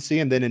of urgency.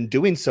 And then in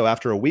doing so,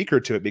 after a week or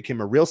two, it became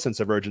a real sense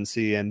of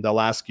urgency. And they'll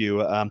ask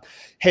you,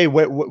 hey,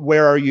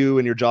 where are you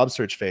in your job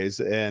search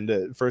phase?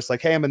 And first,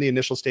 like, hey, I'm in the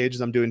initial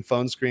stages. I'm doing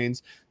phone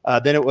screens.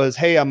 Then it was,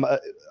 hey, I'm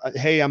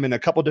in a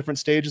couple different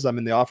stages. I'm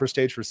in the offer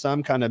stage for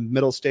some, kind of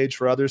middle stage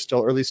for others,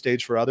 still early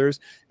stage for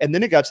others. And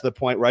then it got to the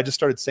point where I just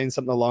started saying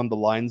something along the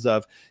lines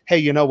of, hey,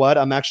 you know what?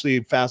 I'm actually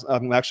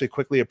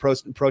quickly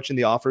approaching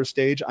the offer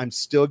stage. I'm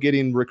still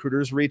getting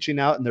recruiters reaching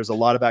out, and there's a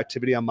lot of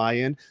activity on my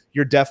end.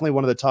 You're definitely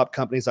one of the top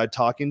companies I'm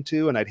talking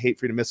to, and I'd hate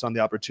for you to miss on the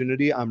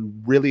opportunity.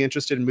 I'm really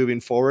interested in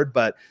moving forward,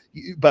 but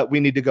we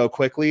need to go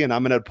quickly. And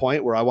I'm at a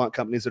point where I want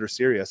companies that are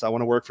serious. I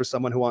want to work for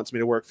someone who wants me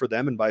to work for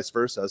them, and vice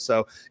versa.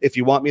 So if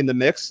you want me in the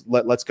mix,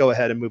 let's go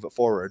ahead and move it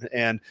forward.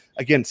 And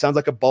again, sounds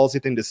like a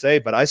ballsy thing to say,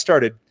 but I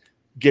started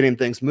getting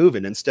things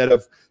moving instead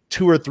of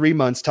 2 or 3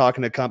 months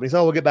talking to companies.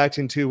 Oh, we'll get back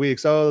to you in 2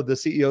 weeks. Oh, the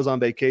CEO's on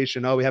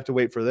vacation. Oh, we have to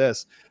wait for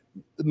this.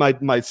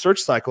 My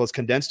search cycle is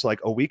condensed to like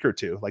a week or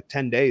two, like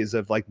 10 days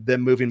of like them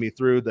moving me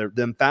through,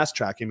 them fast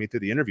tracking me through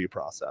the interview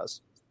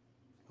process.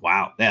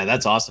 Wow. Yeah,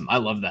 that's awesome. I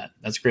love that.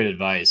 That's great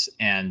advice.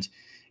 And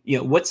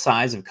what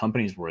size of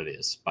companies were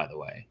these, by the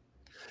way?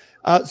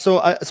 So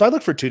I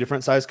look for 2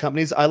 different size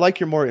companies. I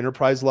like your more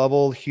enterprise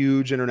level,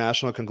 huge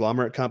international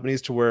conglomerate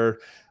companies, to where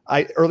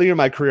earlier in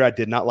my career, I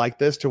did not like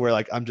this, to where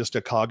like I'm just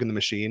a cog in the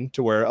machine,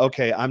 to where,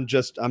 okay, I'm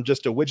just a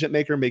widget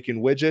maker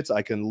making widgets.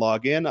 I can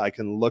log in, I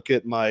can look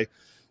at my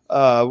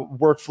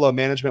workflow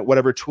management,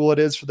 whatever tool it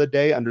is for the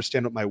day,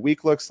 understand what my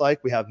week looks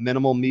like. We have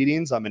minimal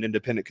meetings. I'm an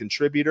independent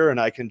contributor, and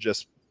I can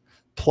just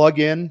plug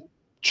in,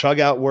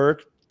 chug out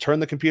work, turn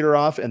the computer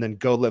off, and then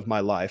go live my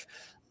life.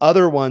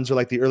 Other ones are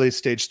like the early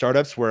stage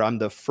startups, where I'm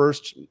the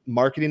first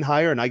marketing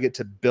hire and I get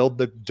to build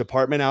the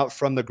department out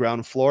from the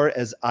ground floor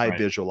as I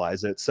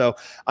visualize it. So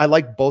I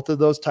like both of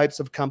those types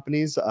of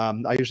companies.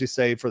 I usually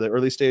say for the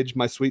early stage,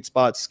 my sweet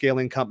spot,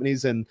 scaling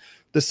companies in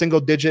the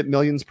single digit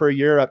millions per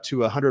year up to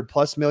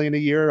 100+ million a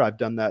year. I've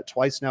done that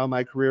twice now in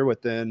my career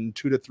within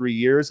 2 to 3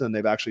 years, and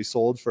they've actually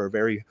sold for a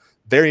very,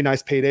 very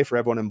nice payday for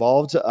everyone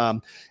involved.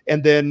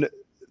 And then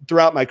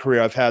throughout my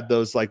career, I've had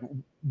those like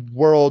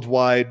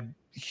worldwide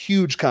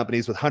huge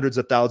companies with hundreds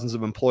of thousands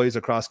of employees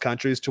across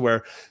countries, to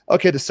where,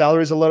 okay, the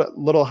salary is a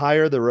little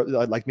higher.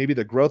 Like maybe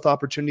the growth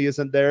opportunity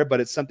isn't there,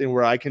 but it's something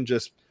where I can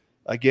just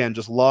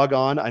log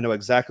on. I know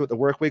exactly what the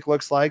work week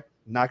looks like.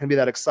 Not going to be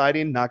that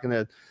exciting. Not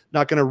going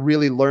to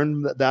really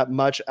learn that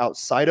much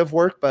outside of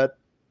work, but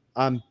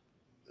I'm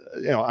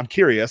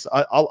curious.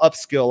 I'll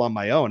upskill on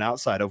my own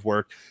outside of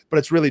work, but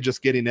it's really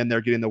just getting in there,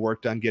 getting the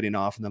work done, getting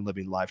off, and then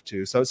living life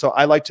too. So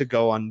I like to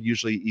go on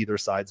usually either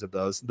sides of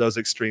those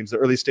extremes. The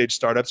early stage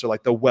startups are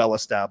like the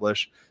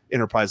well-established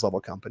enterprise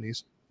level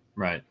companies.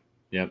 Right.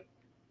 Yep.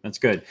 That's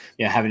good.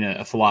 Yeah. Having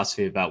a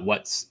philosophy about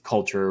what's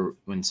culture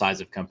when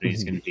size of company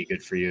is going to be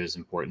good for you is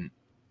important.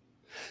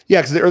 Yeah.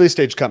 Because the early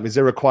stage companies,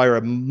 they require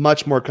a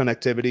much more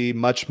connectivity,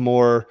 much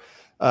more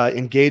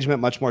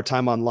engagement, much more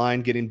time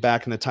online, getting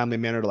back in a timely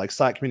manner to like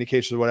Slack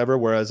communications or whatever.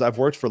 Whereas I've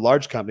worked for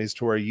large companies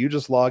to where you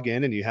just log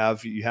in and you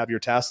have your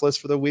task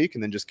list for the week,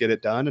 and then just get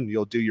it done, and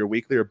you'll do your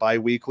weekly or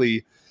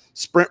bi-weekly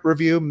sprint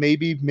review.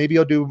 Maybe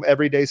you'll do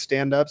everyday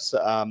stand-ups.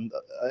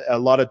 A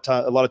lot of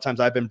times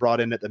I've been brought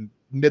in at the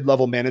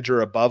mid-level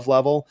manager above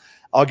level.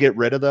 I'll get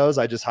rid of those.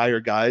 I just hire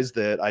guys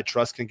that I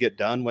trust can get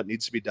done what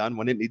needs to be done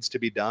when it needs to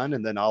be done,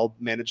 and then I'll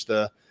manage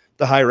the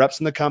higher ups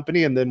in the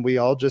company. And then we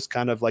all just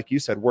kind of, like you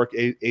said, work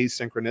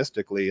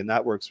asynchronistically, and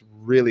that works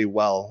really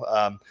well.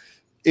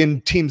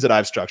 in teams that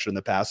I've structured in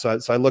the past. So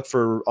I look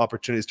for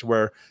opportunities to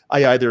where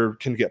I either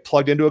can get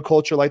plugged into a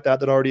culture like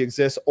that already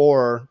exists,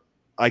 or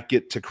I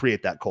get to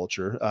create that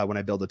culture when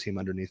I build a team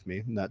underneath me.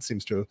 And that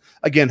seems to,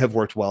 again, have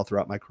worked well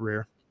throughout my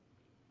career.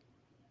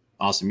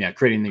 Awesome. Yeah.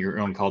 Creating your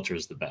own culture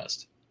is the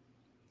best.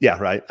 Yeah.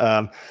 Right.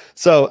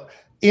 So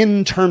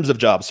in terms of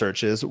job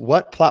searches,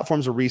 what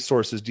platforms or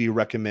resources do you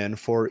recommend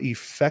for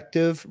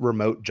effective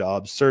remote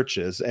job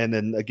searches? And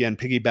then again,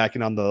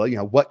 piggybacking on the,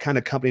 what kind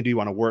of company do you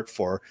want to work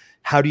for?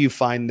 How do you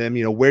find them?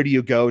 Where do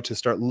you go to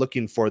start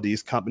looking for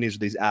these companies or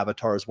these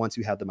avatars once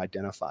you have them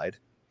identified?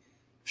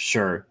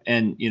 Sure.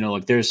 And,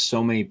 like there's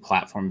so many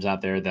platforms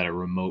out there that are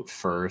remote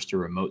first or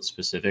remote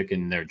specific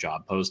in their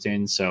job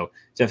postings. So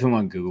definitely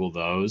want to Google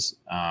those.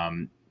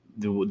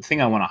 The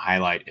thing I want to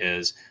highlight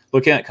is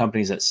looking at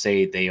companies that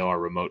say they are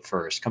remote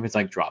first, companies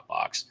like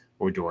Dropbox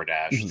or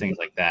DoorDash, things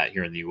like that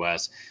here in the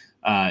US.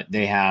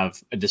 They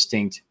have a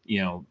distinct,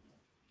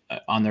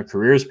 on their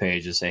careers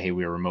page to say, hey,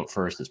 we are remote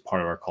first as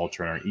part of our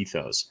culture and our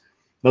ethos.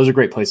 Those are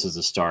great places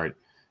to start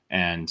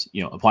and,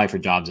 apply for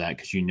jobs at,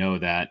 because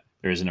that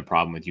there isn't a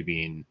problem with you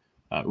being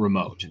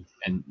remote.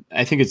 And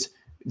I think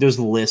there's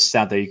lists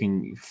out there you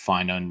can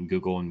find on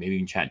Google, and maybe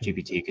even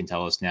ChatGPT can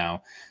tell us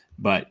now.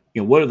 But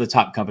what are the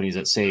top companies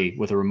that say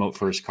with a remote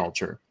first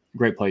culture?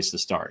 Great place to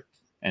start.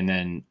 And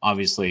then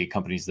obviously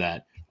companies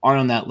that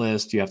aren't on that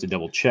list, you have to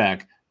double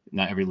check.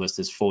 Not every list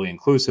is fully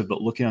inclusive,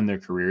 but looking on their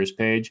careers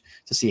page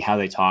to see how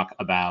they talk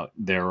about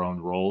their own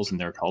roles and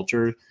their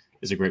culture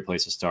is a great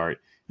place to start.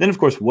 Then, of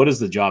course, what does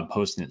the job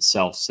posting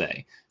itself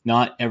say?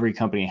 Not every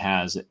company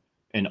has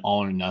an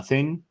all or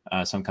nothing.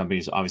 Some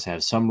companies obviously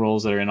have some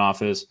roles that are in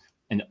office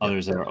and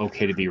others that are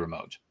okay to be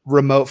remote.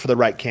 Remote for the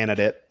right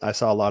candidate. I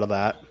saw a lot of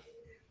that.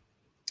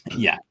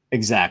 Yeah,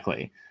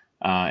 exactly.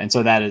 And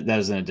so that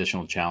is an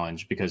additional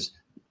challenge, because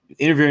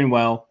interviewing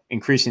well,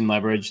 increasing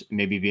leverage,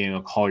 maybe being able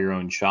to call your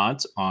own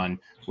shots on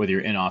whether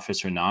you're in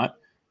office or not,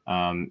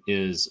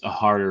 is a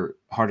harder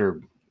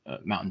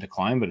mountain to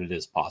climb, but it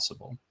is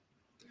possible.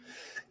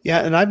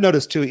 Yeah, and I've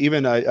noticed too,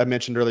 even I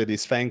mentioned earlier,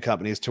 these FANG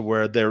companies, to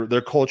where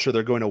their culture,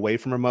 they're going away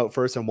from remote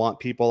first and want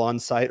people on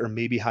site or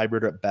maybe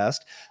hybrid at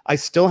best. I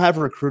still have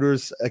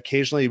recruiters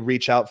occasionally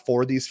reach out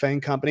for these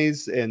FANG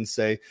companies and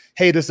say,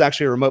 hey, this is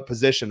actually a remote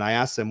position. I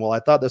asked them, well,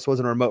 I thought this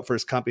wasn't a remote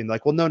first company. And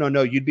like, well,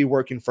 no, you'd be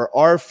working for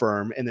our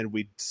firm and then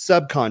we'd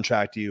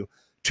subcontract you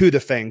to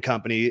the FANG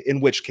company, in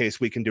which case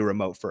we can do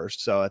remote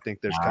first. So I think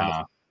there's kind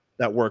of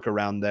that work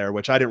around there,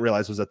 which I didn't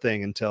realize was a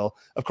thing until,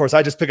 of course,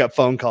 I just pick up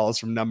phone calls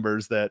from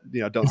numbers that,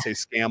 don't say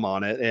scam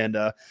on it. And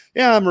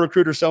yeah, I'm a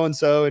recruiter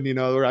so-and-so, and,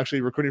 we're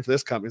actually recruiting for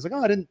this company. It's like,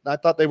 oh, I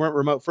thought they weren't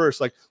remote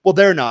first. Like, well,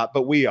 they're not,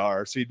 but we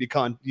are. So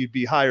you'd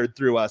be hired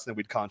through us, and then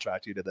we'd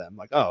contract you to them.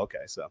 Like, oh,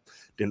 okay. So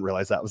didn't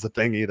realize that was a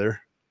thing either.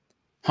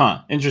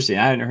 Huh. Interesting.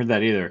 I hadn't heard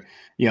that either.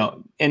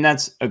 And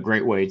that's a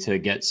great way to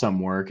get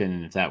some work.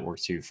 And if that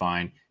works too,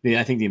 fine.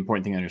 I think the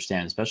important thing to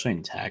understand, especially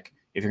in tech,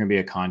 if you're going to be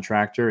a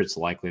contractor, it's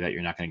likely that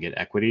you're not going to get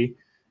equity.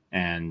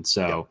 And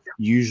so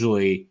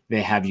usually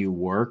they have you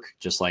work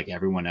just like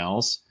everyone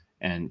else,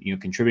 and,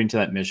 contributing to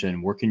that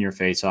mission, working your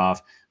face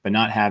off, but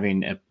not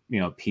having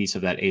a piece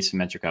of that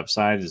asymmetric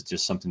upside is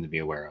just something to be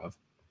aware of.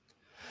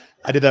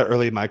 I did that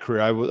early in my career.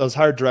 I was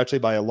hired directly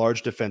by a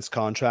large defense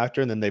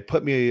contractor, and then they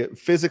put me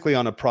physically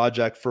on a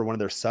project for one of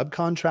their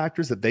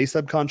subcontractors that they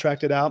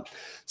subcontracted out.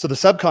 So the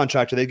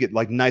subcontractor, they get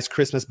like nice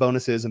Christmas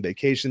bonuses and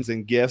vacations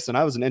and gifts. And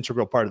I was an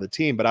integral part of the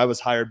team, but I was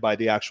hired by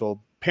the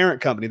actual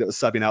parent company that was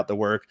subbing out the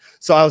work.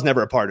 So I was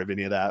never a part of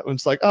any of that. I'm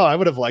just like, oh, I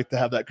would have liked to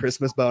have that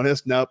Christmas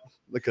bonus. Nope.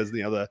 Because,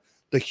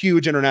 the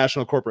huge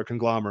international corporate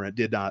conglomerate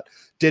did not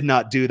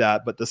do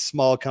that, but the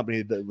small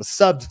company that was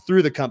subbed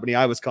through the company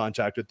I was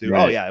contracted through,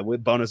 right. Oh yeah,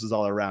 with bonuses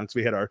all around, because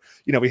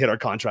we hit our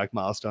contract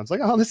milestones. Like,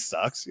 oh, this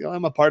sucks.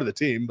 I'm a part of the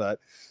team, but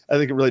I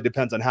think it really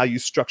depends on how you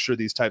structure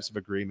these types of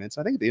agreements.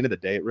 I think at the end of the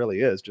day, it really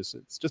is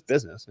it's just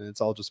business, and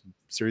it's all just a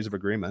series of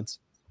agreements.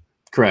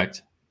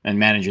 Correct. And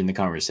managing the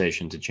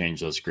conversation to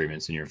change those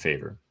agreements in your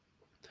favor.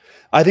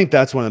 I think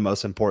that's one of the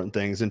most important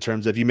things in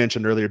terms of, you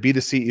mentioned earlier, be the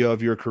CEO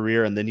of your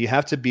career, and then you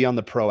have to be on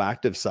the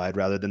proactive side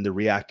rather than the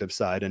reactive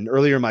side. And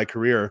earlier in my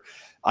career,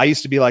 I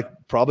used to be like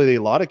probably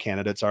a lot of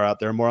candidates are out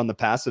there, more on the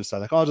passive side.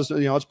 Like, oh, I'll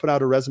just put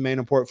out a resume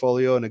and a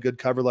portfolio and a good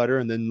cover letter,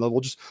 and then we'll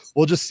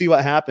just see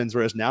what happens.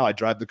 Whereas now I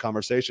drive the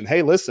conversation.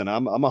 Hey, listen,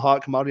 I'm a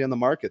hot commodity on the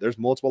market. There's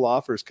multiple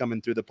offers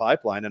coming through the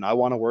pipeline, and I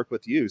want to work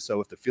with you.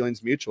 So if the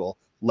feeling's mutual,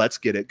 let's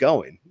get it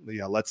going.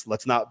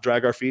 Let's not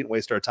drag our feet and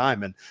waste our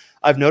time. And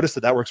I've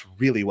noticed that works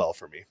really well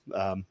for me.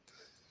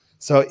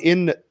 So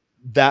in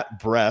that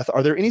breath,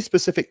 are there any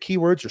specific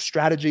keywords or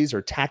strategies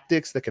or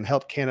tactics that can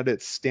help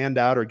candidates stand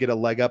out or get a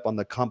leg up on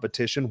the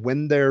competition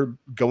when they're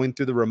going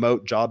through the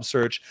remote job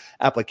search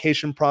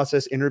application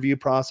process, interview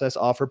process,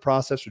 offer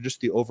process, or just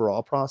the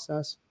overall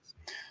process?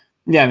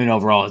 Yeah, I mean,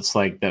 overall, it's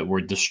like that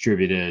we're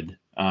distributed,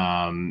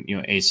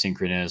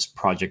 asynchronous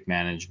project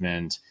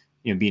management,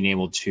 being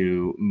able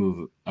to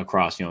move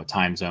across,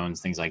 time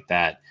zones, things like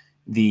that.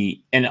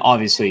 And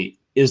obviously,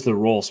 is the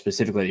role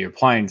specifically that you're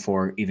applying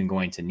for even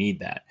going to need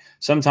that?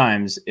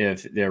 Sometimes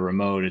if they're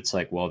remote, it's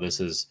like, well,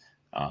 this is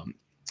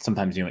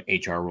sometimes, you know,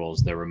 HR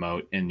roles, they're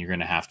remote, and you're going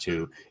to have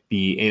to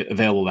be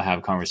available to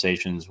have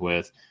conversations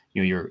with,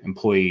 you know, your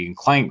employee and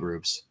client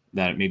groups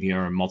that maybe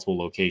are in multiple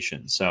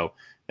locations. So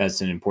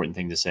that's an important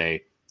thing to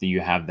say, that you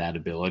have that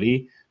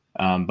ability.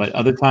 But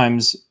other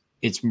times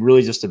it's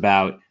really just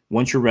about,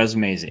 once your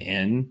resume is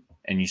in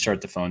and you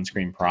start the phone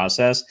screen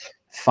process,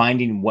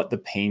 finding what the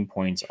pain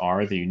points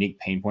are, the unique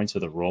pain points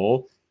of the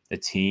role, the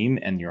team,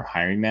 and your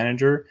hiring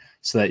manager,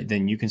 so that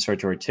then you can start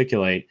to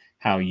articulate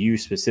how you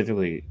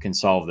specifically can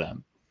solve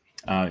them.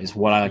 Is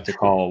what I like to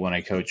call, when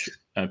I coach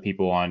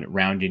people, on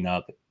rounding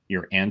up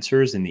your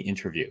answers in the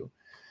interview.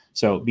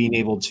 So being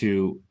able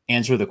to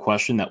answer the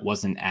question that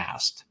wasn't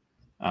asked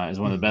is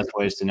one of the best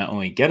ways to not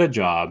only get a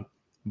job,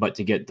 but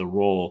to get the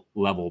role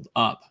leveled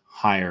up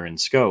higher in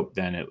scope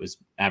than it was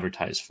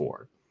advertised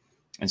for.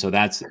 And so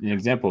that's an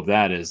example of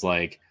that, is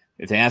like,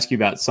 if they ask you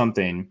about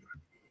something,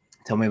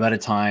 tell me about a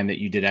time that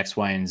you did X,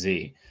 Y, and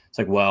Z. It's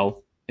like,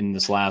 well, in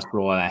this last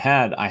role I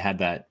had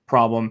that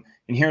problem,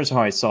 and here's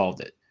how I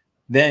solved it.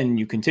 Then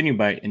you continue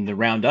by, and the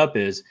roundup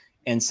is,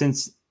 and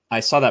since I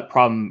saw that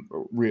problem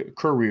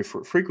occur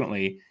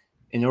frequently,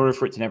 in order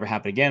for it to never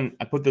happen again,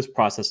 I put this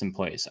process in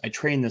place. I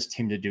trained this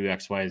team to do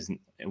X, Y,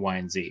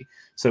 and Z,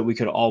 so that we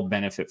could all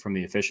benefit from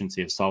the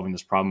efficiency of solving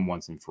this problem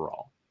once and for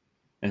all.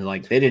 And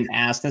like, they didn't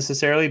ask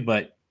necessarily,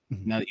 but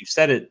now that you've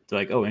said it, they're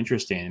like, oh,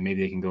 interesting. And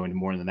maybe they can go into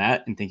more than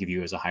that and think of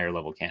you as a higher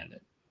level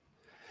candidate.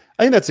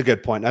 I think that's a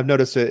good point. I've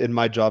noticed it in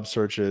my job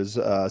searches,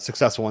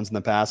 successful ones in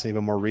the past, and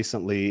even more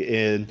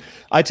recently.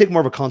 I take more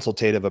of a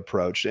consultative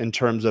approach in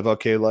terms of,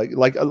 okay,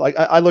 like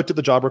I looked at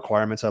the job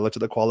requirements, I looked at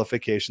the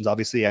qualifications.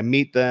 Obviously, I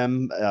meet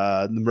them.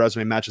 The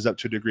resume matches up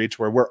to a degree to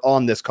where we're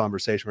on this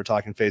conversation, we're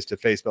talking face to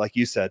face. But like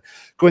you said,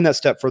 going that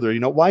step further, you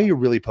know, why are you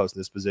really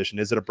posting this position?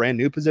 Is it a brand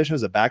new position?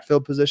 Is it a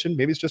backfill position?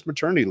 Maybe it's just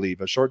maternity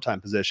leave, a short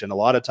time position. A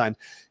lot of times,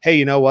 hey,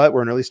 you know what?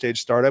 We're an early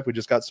stage startup. We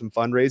just got some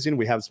fundraising.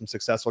 We have some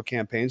successful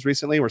campaigns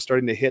recently. We're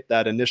starting to hit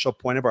that initial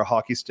point of our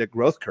hockey stick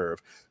growth curve.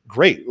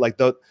 Great. Like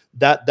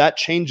that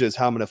changes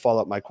how I'm going to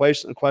follow up my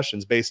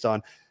questions based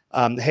on,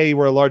 hey,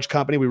 we're a large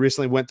company. We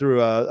recently went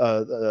through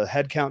a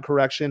headcount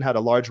correction, had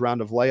a large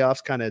round of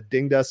layoffs, kind of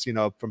dinged us, you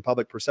know, from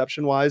public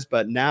perception wise,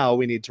 but now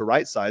we need to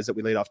right size that.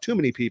 We laid off too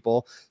many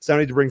people. So I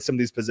need to bring some of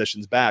these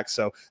positions back.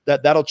 So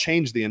that'll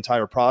change the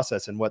entire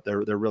process and what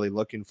they're really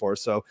looking for.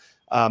 So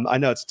I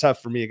know it's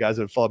tough for me, guys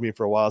that have followed me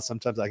for a while.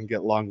 Sometimes I can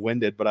get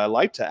long-winded, but I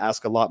like to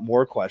ask a lot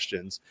more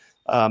questions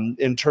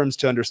in terms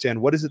to understand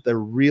what is it they're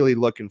really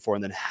looking for,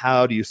 and then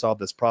how do you solve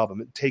this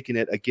problem? Taking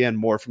it again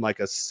more from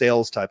like a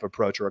sales type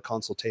approach or a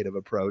consultative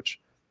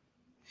approach.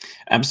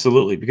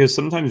 Absolutely, because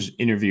sometimes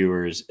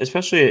interviewers,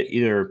 especially at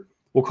either,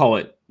 we'll call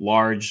it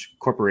large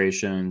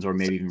corporations or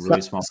maybe even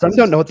really small, some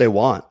don't know what they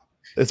want.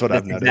 That's what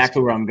I've noticed.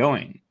 Exactly where I'm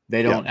going.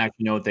 They don't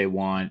actually know what they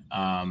want,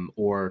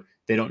 or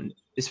they don't.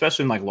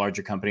 Especially in like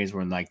larger companies,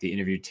 where like the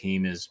interview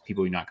team is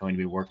people you're not going to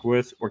be working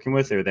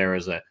with. They're there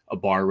as a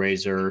bar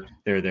raiser.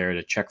 They're there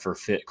to check for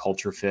fit,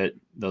 culture fit,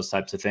 those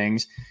types of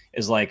things.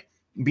 Is like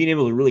being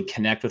able to really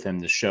connect with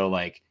them to show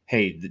like,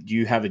 hey, do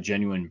you have a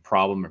genuine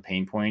problem or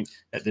pain point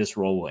that this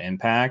role will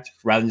impact,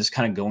 rather than just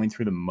kind of going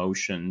through the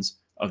motions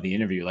of the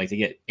interview. Like, they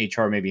get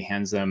HR maybe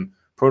hands them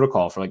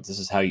protocol for like, this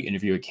is how you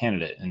interview a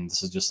candidate, and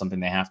this is just something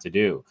they have to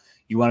do.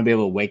 You want to be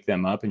able to wake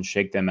them up and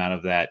shake them out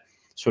of that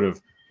sort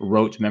of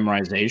rote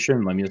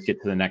memorization. Let me just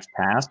get to the next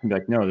task and be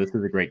like, no, this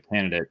is a great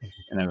candidate.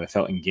 And then I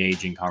felt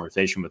engaging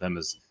conversation with them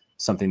as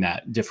something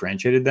that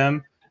differentiated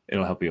them.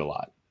 It'll help you a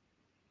lot.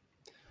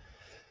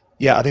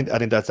 Yeah, I think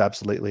that's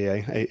absolutely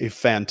a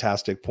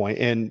fantastic point.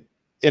 And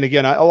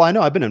again, I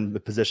know I've been in a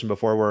position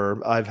before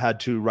where I've had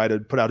to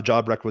put out a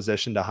job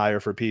requisition to hire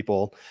for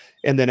people,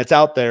 and then it's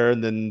out there,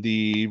 and then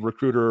the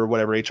recruiter or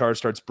whatever, HR,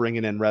 starts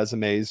bringing in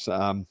resumes.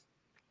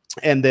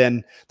 And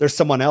then there's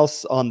someone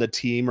else on the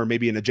team, or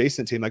maybe an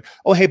adjacent team, like,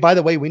 oh, hey, by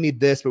the way, we need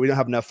this, but we don't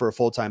have enough for a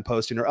full-time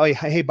posting. Or, oh,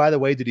 hey, by the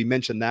way, did he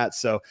mention that?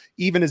 So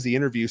even as the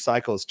interview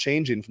cycle is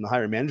changing from the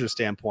hiring manager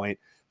standpoint,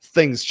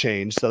 things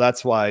change. So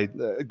that's why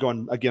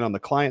going again on the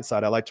client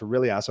side, I like to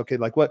really ask, okay,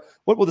 like what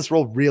will this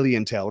role really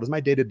entail? What does my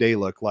day-to-day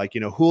look like?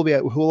 You know, who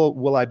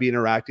will I be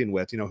interacting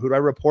with? You know, who do I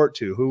report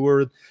to? Who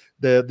are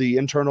the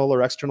internal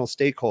or external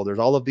stakeholders?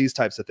 All of these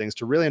types of things,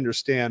 to really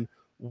understand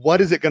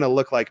what is it going to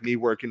look like me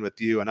working with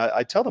you. And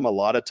I tell them a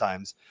lot of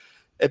times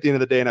at the end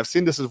of the day, and I've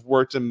seen this has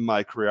worked in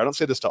my career. I don't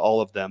say this to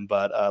all of them,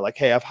 but like,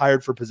 hey, I've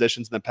hired for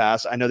positions in the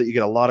past. I know that you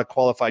get a lot of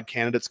qualified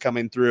candidates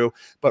coming through,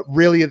 but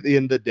really at the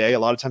end of the day, a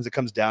lot of times it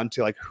comes down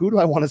to like, who do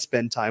I want to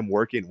spend time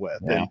working with?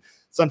 Yeah. And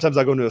sometimes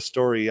I go into a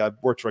story. I've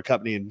worked for a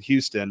company in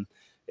Houston,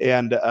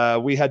 and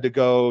we had to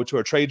go to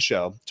a trade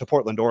show to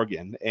Portland,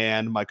 Oregon.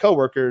 And my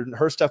coworker,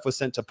 her stuff was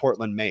sent to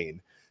Portland,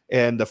 Maine.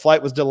 And the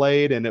flight was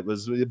delayed, and it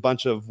was a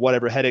bunch of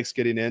whatever headaches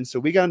getting in. So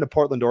we got into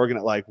Portland, Oregon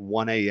at like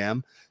 1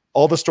 a.m.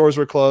 All the stores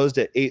were closed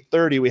at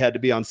 8:30. We had to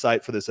be on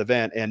site for this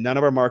event, and none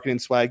of our marketing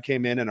swag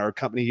came in, and our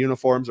company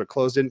uniforms or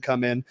clothes didn't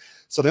come in.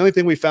 So the only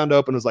thing we found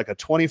open was like a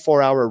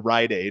 24-hour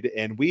Rite Aid,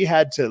 and we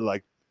had to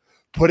like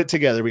put it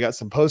together. We got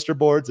some poster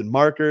boards and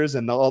markers,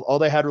 and all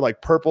they had were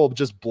like purple,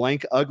 just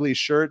blank, ugly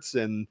shirts.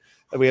 And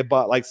we had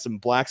bought like some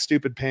black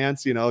stupid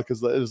pants, you know,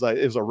 because it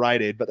was a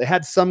Rite Aid, but they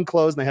had some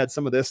clothes and they had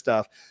some of this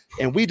stuff.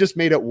 And we just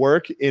made it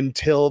work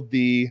until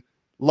the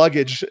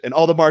luggage and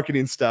all the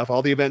marketing stuff,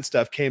 all the event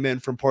stuff came in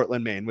from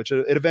Portland, Maine, which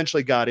it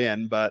eventually got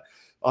in. But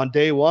on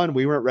day one,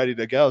 we weren't ready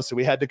to go. So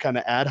we had to kind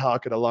of ad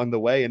hoc it along the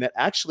way. And it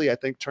actually, I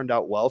think, turned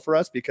out well for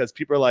us, because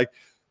people are like,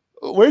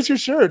 where's your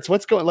shirts?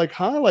 What's going, like,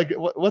 huh? Like,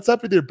 what's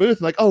up with your booth?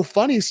 And like, oh,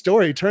 funny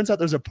story. Turns out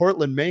there's a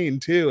Portland, Maine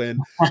too. And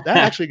that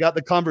actually got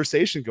the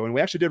conversation going.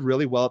 We actually did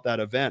really well at that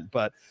event.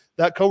 But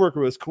that coworker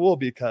was cool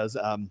because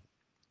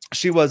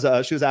she was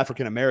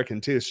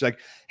African-American too. She's like,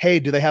 hey,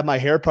 do they have my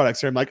hair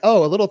products here? I'm like,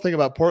 oh, a little thing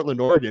about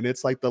Portland, Oregon.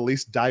 It's like the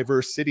least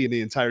diverse city in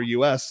the entire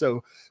US.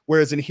 So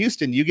whereas in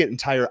Houston, you get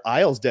entire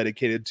aisles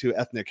dedicated to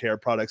ethnic hair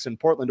products, in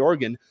Portland,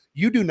 Oregon,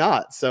 you do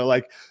not. So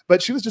like,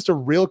 but she was just a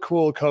real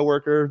cool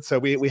coworker. So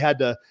we had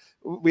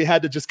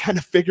to just kind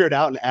of figure it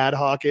out and ad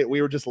hoc it.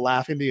 We were just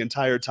laughing the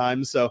entire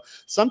time. So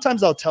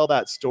sometimes I'll tell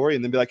that story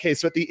and then be like, hey,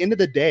 so at the end of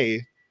the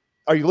day,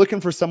 are you looking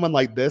for someone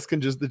like this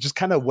can just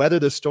kind of weather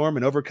the storm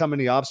and overcome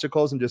any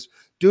obstacles and just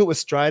do it with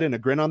stride and a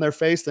grin on their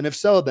face? Then if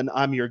so, then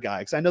I'm your guy.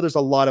 Because I know there's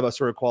a lot of us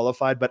who are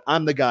qualified, but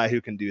I'm the guy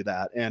who can do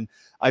that. And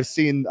I've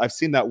seen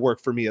that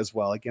work for me as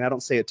well. Again, I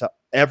don't say it to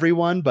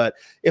everyone, but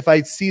if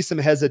I see some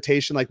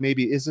hesitation, like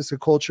maybe, is this a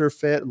culture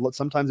fit?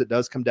 Sometimes it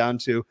does come down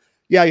to,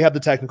 yeah, you have the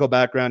technical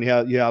background,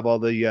 you have all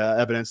the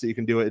evidence that you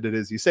can do it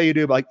as you say you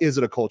do, but like, is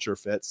it a culture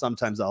fit?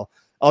 Sometimes I'll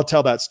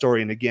tell that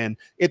story. And again,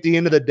 at the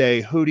end of the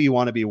day, who do you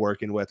want to be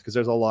working with? Because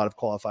there's a lot of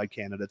qualified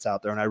candidates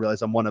out there, and I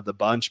realize I'm one of the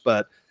bunch,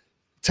 but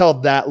tell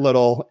that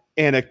little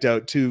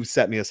anecdote to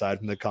set me aside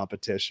from the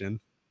competition.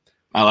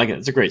 I like it.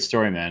 It's a great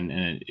story, man.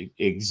 And it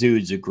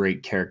exudes a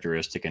great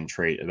characteristic and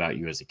trait about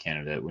you as a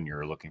candidate when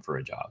you're looking for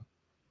a job.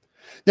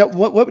 Now,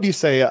 what would you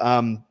say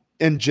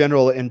in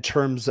general, in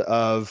terms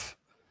of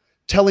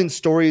telling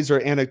stories or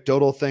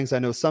anecdotal things? I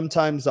know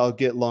sometimes I'll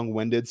get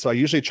long-winded, so I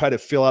usually try to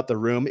fill out the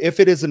room. If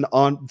it is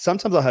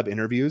sometimes I'll have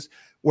interviews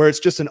where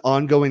it's just an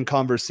ongoing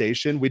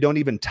conversation. We don't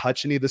even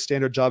touch any of the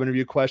standard job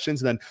interview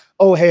questions. And then,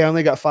 oh, hey, I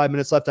only got 5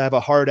 minutes left. I have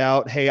a hard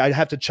out. Hey, I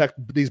have to check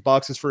these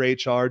boxes for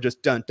HR.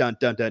 Just done.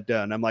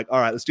 I'm like, all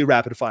right, let's do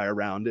rapid fire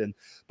round.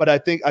 But I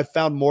think I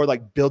found more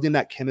like building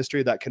that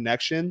chemistry, that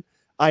connection.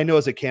 I know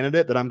as a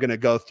candidate that I'm going to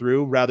go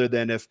through, rather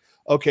than if,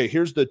 okay,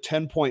 here's the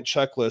 10-point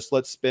checklist,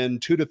 let's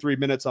spend 2 to 3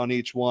 minutes on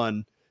each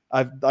one.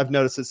 I've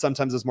noticed that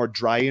sometimes there's more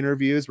dry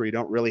interviews where you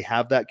don't really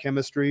have that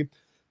chemistry,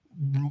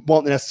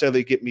 won't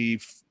necessarily get me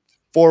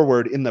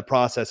forward in the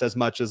process as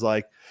much as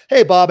like,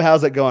 hey, Bob,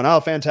 how's it going? Oh,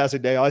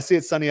 fantastic day. Oh, I see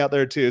it's sunny out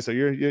there too. So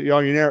you're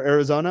near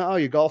Arizona. Oh,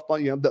 you golf,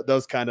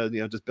 those kind of,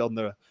 just building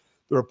the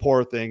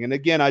rapport thing. And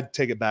again, I'd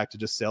take it back to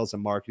just sales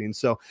and marketing.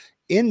 So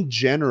in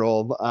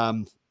general,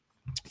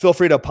 feel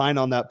free to opine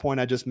on that point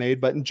I just made,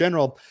 but in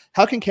general,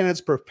 how can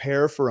candidates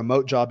prepare for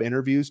remote job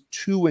interviews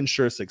to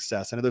ensure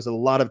success? I know there's a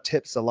lot of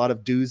tips, a lot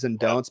of do's and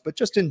don'ts, but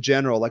just in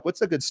general, like,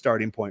 what's a good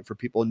starting point for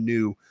people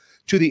new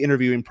to the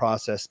interviewing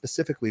process,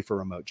 specifically for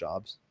remote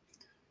jobs?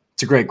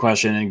 It's a great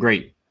question and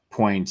great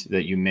point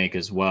that you make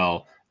as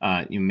well.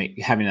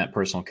 Having that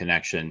personal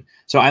connection.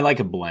 So I like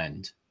a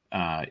blend.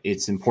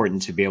 It's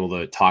important to be able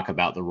to talk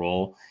about the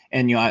role.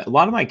 And, a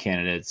lot of my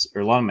candidates,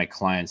 or a lot of my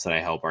clients that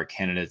I help, are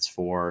candidates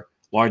for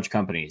large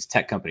companies,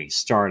 tech companies,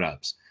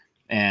 startups.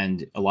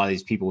 And a lot of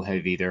these people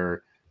have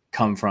either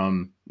come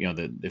from,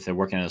 if they're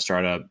working at a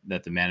startup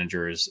that the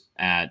managers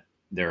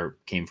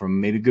came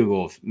from maybe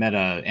Google,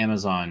 Meta,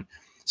 Amazon.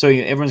 So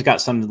everyone's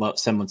got some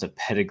semblance of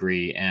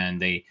pedigree,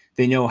 and they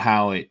know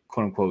how it,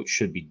 quote unquote,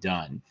 should be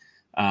done.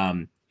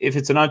 If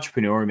it's an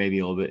entrepreneur, maybe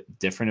a little bit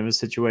different of a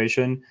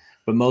situation,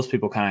 but most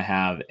people kind of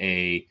have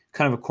a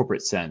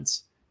corporate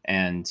sense.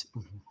 And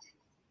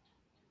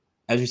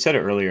as you said it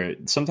earlier,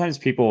 sometimes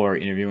people are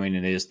interviewing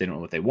and they don't know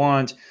what they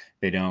want.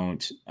 They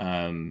don't,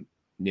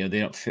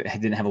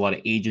 didn't have a lot of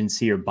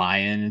agency or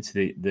buy-in into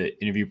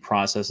the interview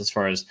process as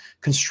far as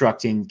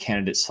constructing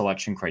candidate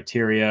selection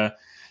criteria.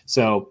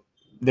 So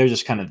they're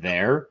just kind of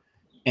there.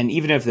 And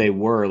even if they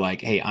were like,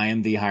 hey, I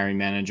am the hiring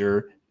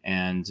manager,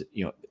 and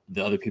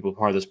the other people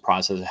part of this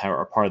process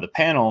are part of the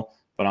panel,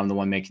 but I'm the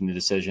one making the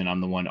decision.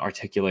 I'm the one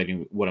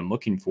articulating what I'm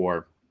looking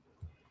for.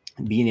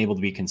 Being able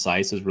to be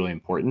concise is really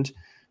important.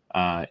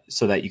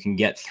 So that you can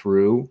get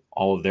through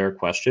all of their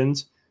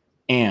questions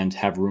and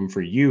have room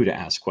for you to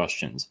ask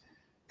questions.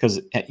 Because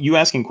you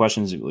asking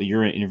questions,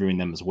 you're interviewing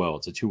them as well.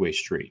 It's a two-way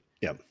street.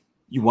 Yeah.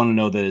 You want to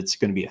know that it's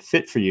going to be a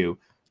fit for you,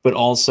 but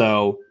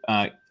also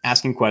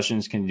asking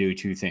questions can do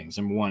two things.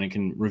 Number one, it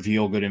can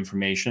reveal good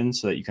information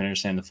so that you can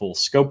understand the full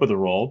scope of the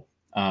role,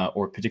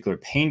 or particular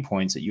pain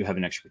points that you have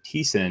an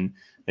expertise in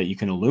that you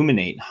can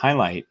illuminate and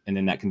highlight, and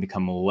then that can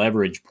become a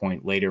leverage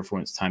point later for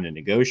when it's time to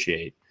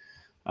negotiate.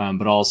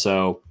 But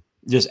also,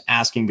 just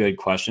asking good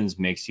questions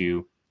makes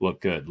you look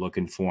good, look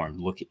informed,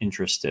 look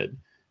interested.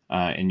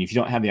 And if you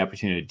don't have the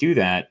opportunity to do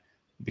that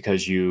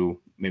because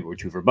you maybe were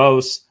too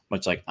verbose,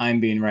 much like I'm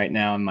being right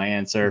now in my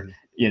answer,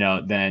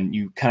 then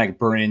you kind of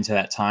burn into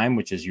that time,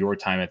 which is your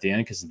time at the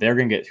end, because they're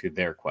going to get through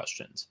their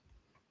questions.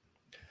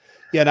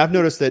 Yeah. And I've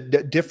noticed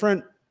that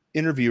different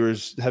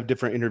interviewers have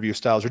different interview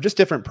styles or just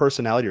different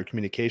personality or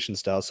communication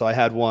styles. So I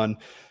had one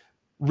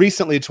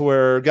recently to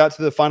where got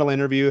to the final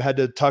interview, had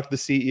to talk to the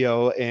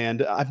CEO.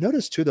 And I've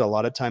noticed too, that a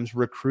lot of times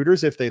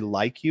recruiters, if they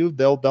like you,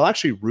 they'll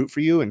actually root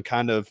for you and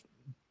kind of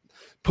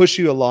push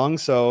you along.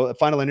 So a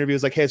final interview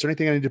is like, hey, is there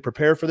anything I need to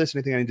prepare for this?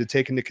 Anything I need to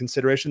take into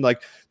consideration?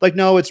 Like,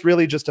 no, it's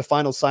really just a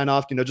final sign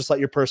off, just let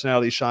your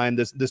personality shine.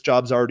 This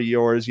job's already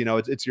yours.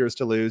 It's yours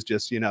to lose.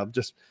 Just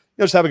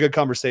have a good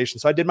conversation.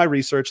 So I did my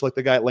research, like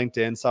the guy at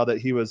LinkedIn, saw that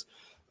he was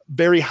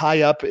very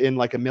high up in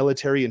like a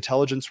military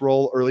intelligence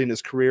role early in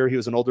his career. He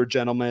was an older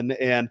gentleman.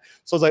 And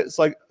so I was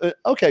like,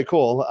 okay,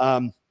 cool.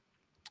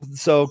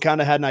 So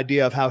kind of had an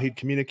idea of how he'd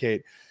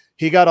communicate.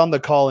 He got on the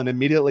call and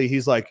immediately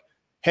he's like,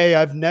 hey,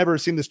 I've never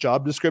seen this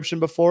job description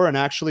before. And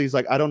actually he's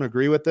like, I don't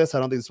agree with this. I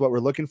don't think it's what we're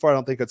looking for. I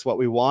don't think it's what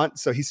we want.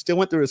 So he still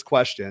went through his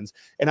questions,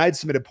 and I had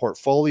submitted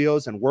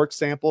portfolios and work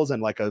samples and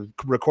like a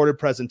recorded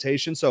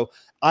presentation. So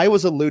I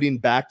was alluding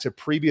back to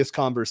previous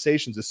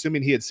conversations,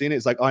 assuming he had seen it.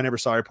 He's like, oh, I never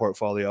saw your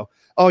portfolio.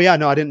 Oh yeah,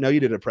 no, I didn't know you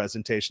did a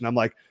presentation. I'm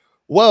like,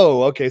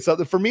 whoa, okay. So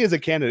for me as a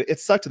candidate, it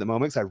sucked at the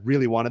moment because I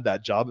really wanted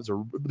that job.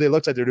 They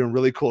looked like they're doing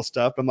really cool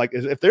stuff. I'm like,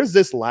 if there's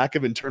this lack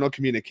of internal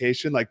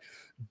communication, like,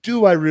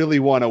 do I really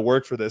want to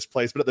work for this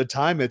place? But at the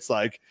time, it's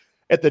like,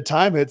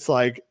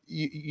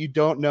 you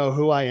don't know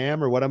who I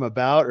am or what I'm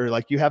about, or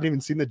like you haven't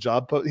even seen the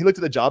job post. He looked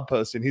at the job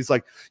post and he's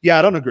like, yeah,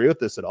 I don't agree with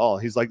this at all.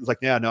 He's like,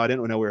 yeah, no, I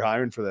didn't know we were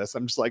hiring for this.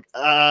 I'm just like,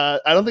 I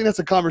don't think that's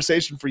a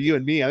conversation for you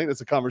and me. I think that's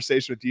a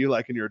conversation with you,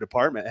 like in your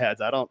department heads.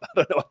 I don't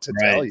know what to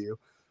tell you.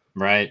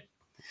 Right.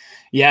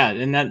 Yeah.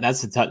 And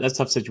that's a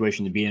tough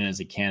situation to be in as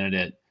a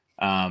candidate.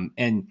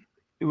 And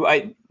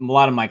a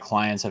lot of my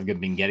clients have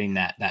been getting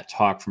that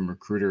talk from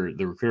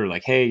the recruiter,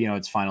 like, hey,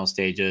 it's final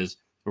stages.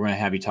 We're going to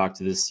have you talk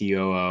to the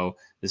COO.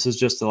 This is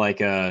just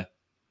like a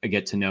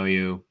get to know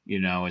you,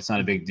 it's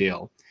not a big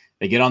deal.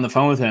 They get on the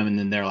phone with him and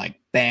then they're like,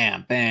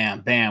 bam,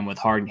 bam, bam, with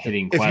hard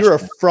hitting questions. If you're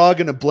a frog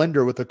in a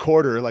blender with a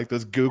quarter, like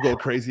those Google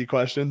crazy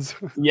questions.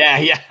 Yeah,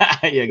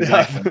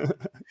 exactly.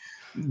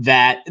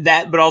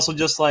 But also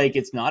just like,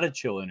 it's not a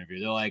chill interview.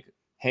 They're like,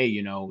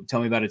 hey,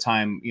 tell me about a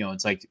time,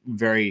 it's like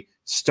very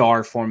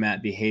star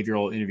format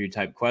behavioral interview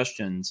type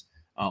questions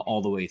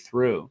all the way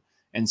through.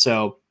 And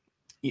so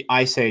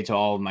I say to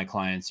all of my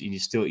clients,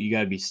 you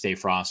got to stay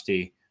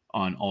frosty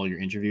on all your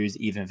interviews,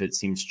 even if it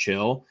seems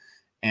chill.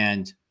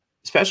 And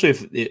especially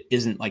if it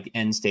isn't like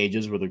end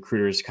stages where the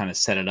recruiters kind of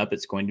set it up,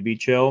 it's going to be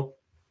chill.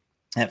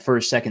 At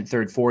first, second,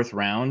 third, fourth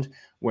round,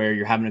 where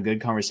you're having a good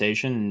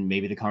conversation and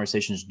maybe the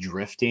conversation is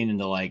drifting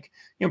into like,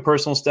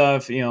 personal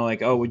stuff,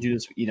 like, oh, would you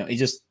just, it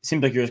just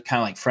seems like you're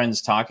kind of like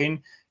friends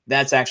talking.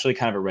 That's actually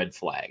kind of a red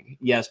flag.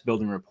 Yes,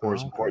 building rapport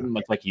is important,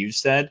 much like you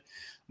said.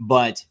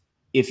 But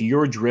if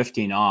you're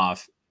drifting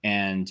off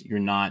and you're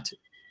not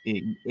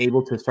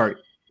able to start,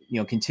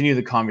 continue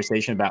the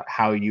conversation about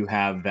how you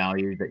have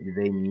value that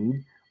they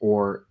need,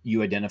 or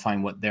you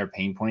identifying what their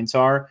pain points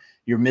are,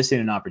 you're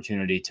missing an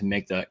opportunity to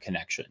make that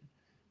connection.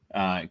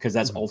 Because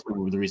that's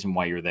ultimately the reason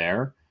why you're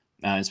there.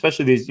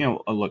 Especially these,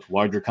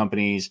 larger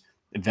companies,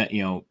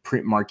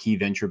 marquee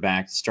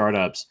venture-backed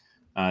startups,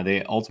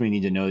 they ultimately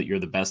need to know that you're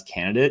the best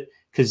candidate,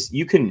 because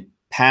you can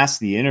pass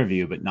the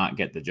interview but not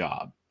get the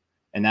job.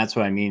 And that's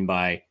what I mean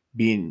by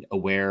being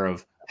aware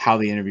of how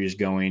the interview is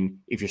going.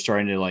 If you're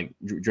starting to like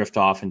drift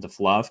off into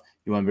fluff,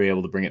 you want to be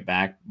able to bring it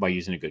back by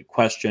using a good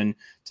question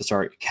to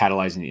start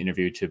catalyzing the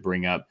interview to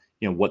bring up,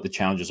 what the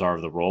challenges are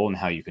of the role and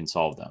how you can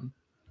solve them.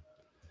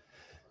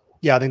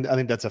 Yeah, I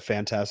think that's a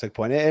fantastic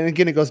point. And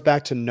again, it goes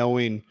back to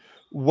knowing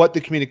what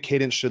the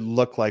communicators should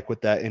look like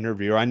with that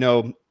interviewer. I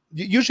know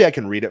usually I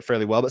can read it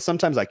fairly well, but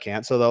sometimes I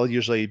can't. So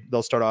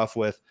they'll start off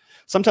with,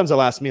 sometimes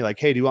they'll ask me like,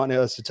 hey, do you want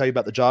us to tell you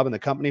about the job and the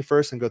company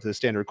first and go through the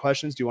standard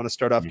questions? Do you want to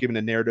start off giving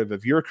a narrative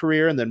of your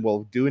career and then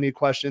we'll do any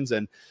questions?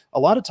 And a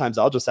lot of times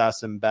I'll just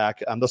ask them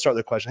back. They'll start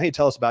the question, hey,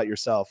 tell us about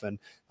yourself. And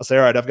I'll say,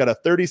 all right, I've got a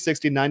 30,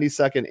 60,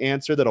 90-second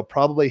answer that'll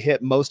probably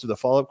hit most of the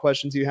follow-up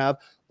questions you have.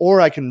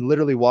 Or I can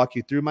literally walk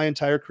you through my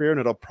entire career and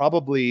it'll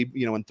probably,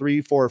 in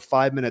 3, 4,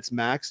 5 minutes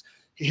max,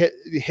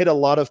 hit a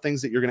lot of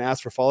things that you're going to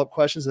ask for follow-up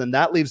questions. And then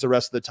that leaves the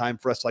rest of the time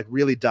for us to like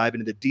really dive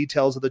into the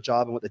details of the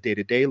job and what the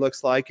day-to-day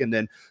looks like. And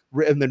then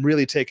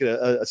really take it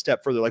a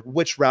step further, like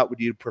which route would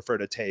you prefer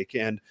to take?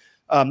 And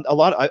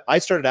I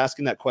started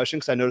asking that question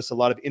because I noticed a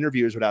lot of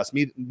interviewers would ask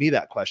me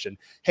that question.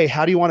 Hey,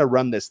 how do you want to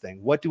run this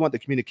thing? What do you want the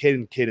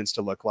communicating cadence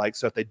to look like?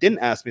 So if they didn't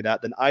ask me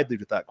that, then I'd lead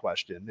with that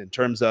question in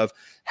terms of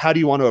how do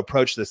you want to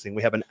approach this thing?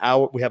 We have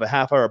a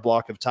half-hour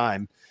block of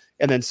time.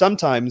 And then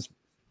sometimes,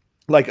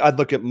 like I'd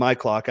look at my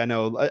clock. I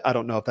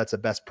don't know if that's a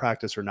best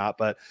practice or not,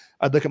 but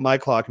I'd look at my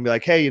clock and be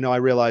like, hey, I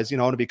realize, I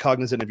want to be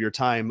cognizant of your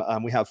time.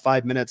 We have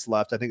 5 minutes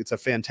left. I think it's a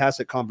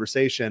fantastic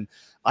conversation.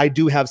 I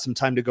do have some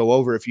time to go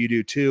over if you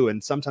do too.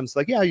 And sometimes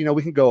like, yeah,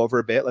 we can go over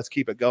a bit. Let's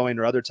keep it going.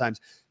 Or other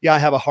times, yeah, I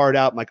have a hard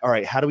out. I'm like, all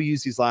right, how do we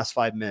use these last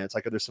 5 minutes?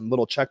 Like, are there some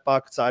little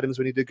checkbox items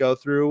we need to go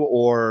through?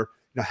 Or,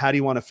 how do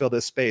you want to fill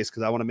this space?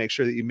 Because I want to make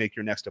sure that you make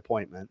your next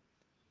appointment.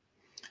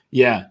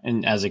 Yeah.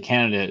 And as a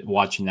candidate,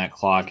 watching that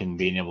clock and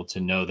being able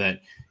to know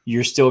that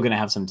you're still going to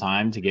have some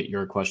time to get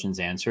your questions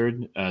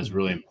answered is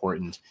really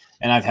important.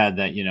 And I've had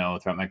that,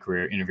 throughout my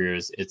career.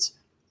 Interviewers, it's,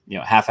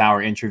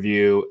 half-hour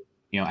interview,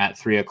 at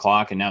 3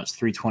 o'clock, and now it's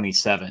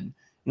 3:27. And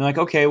you're like,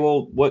 okay,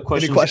 well, what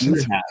questions do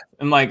you have?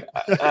 I'm like,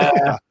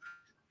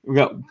 we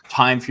got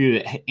time for you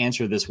to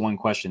answer this one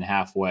question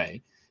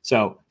halfway.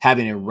 So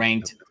having a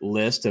ranked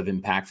list of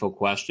impactful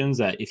questions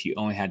that if you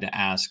only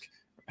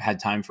had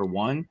time for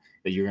one,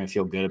 that you're going to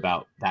feel good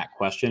about that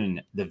question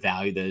and the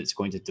value that it's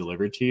going to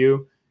deliver to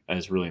you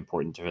is really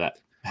important to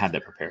have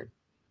that prepared.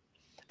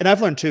 And I've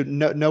learned to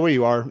know where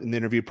you are in the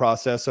interview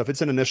process. So if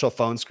it's an initial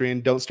phone screen,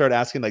 don't start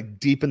asking like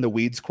deep in the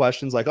weeds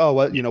questions like, oh,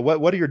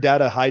 what are your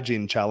data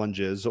hygiene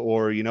challenges?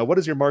 Or, what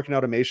is your marketing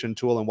automation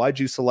tool and why'd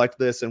you select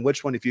this? And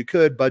which one, if you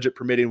could, budget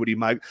permitting, would you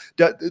might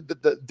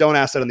don't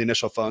ask that on the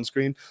initial phone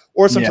screen.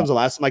 Or sometimes I'll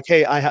ask them like,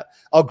 hey,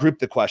 I'll group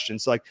the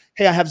questions. So like,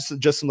 hey, I have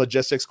just some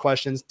logistics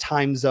questions,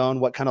 time zone,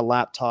 what kind of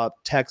laptop,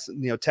 text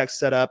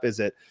setup, is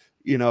it,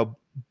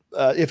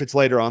 if it's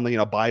later on,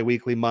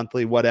 bi-weekly,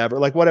 monthly,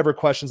 whatever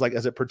questions, like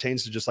as it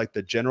pertains to just like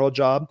the general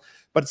job.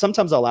 But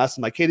sometimes I'll ask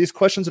them like, hey, these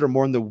questions that are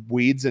more in the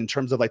weeds in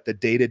terms of like the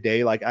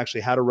day-to-day, like actually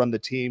how to run the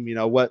team,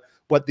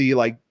 what the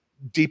like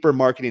deeper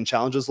marketing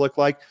challenges look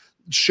like.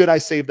 Should I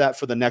save that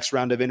for the next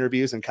round of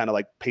interviews and kind of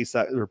like pace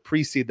that or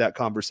precede that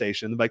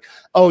conversation? Like,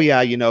 oh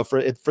yeah,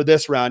 for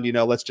this round,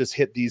 let's just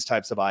hit these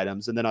types of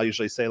items. And then I'll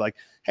usually say like,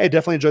 hey,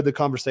 definitely enjoyed the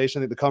conversation.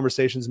 I think the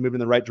conversation's moving in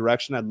the right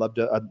direction.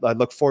 I'd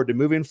look forward to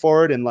moving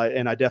forward. And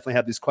I definitely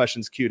have these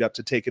questions queued up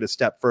to take it a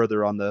step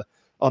further on the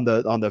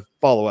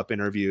follow-up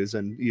interviews,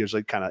 and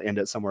usually kind of end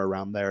it somewhere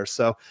around there.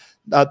 So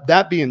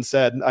that being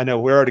said, I know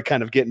we're already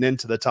kind of getting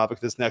into the topic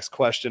of this next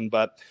question,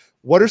 but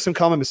what are some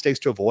common mistakes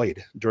to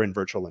avoid during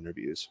virtual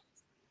interviews?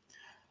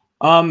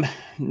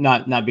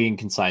 Not being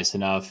concise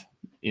enough,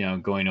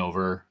 going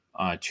over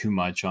too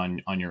much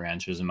on your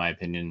answers, in my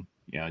opinion,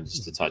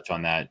 just to touch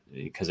on that,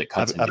 because it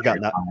cuts. I've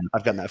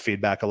gotten that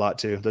feedback a lot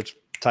too. Let's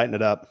tighten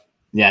it up.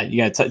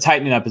 Yeah,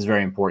 tighten it up is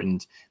very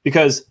important,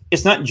 because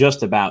it's not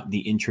just about the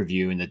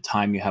interview and the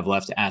time you have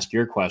left to ask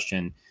your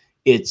question.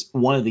 It's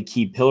one of the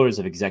key pillars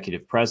of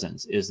executive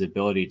presence is the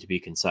ability to be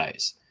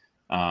concise.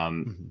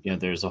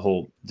 There's a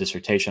whole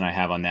dissertation I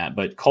have on that,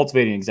 but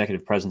cultivating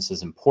executive presence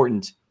is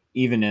important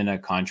even in a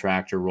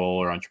contractor role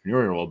or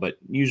entrepreneurial role. But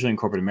usually in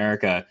corporate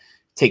America,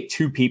 take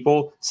two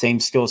people, same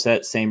skill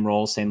set, same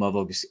role, same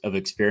level of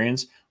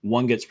experience.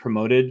 One gets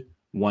promoted,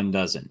 one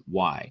doesn't.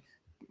 Why?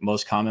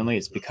 Most commonly,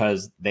 it's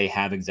because they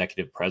have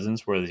executive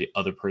presence where the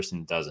other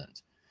person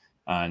doesn't.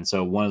 And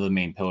so one of the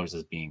main pillars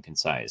is being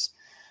concise.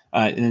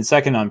 And then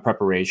second, on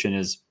preparation,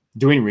 is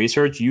doing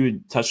research. You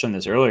touched on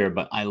this earlier,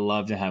 but I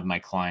love to have my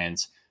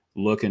clients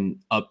looking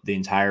up the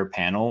entire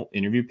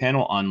interview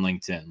panel on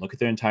LinkedIn, look at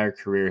their entire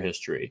career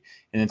history,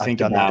 and then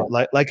think about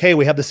like, hey,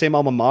 we have the same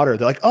alma mater.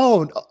 They're like,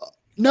 oh,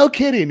 no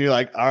kidding. You're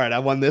like, all right, I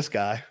won this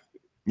guy.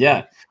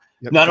 Yeah.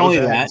 Not only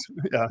that,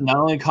 not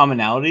only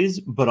commonalities,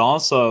 but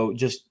also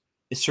just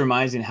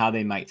surmising how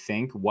they might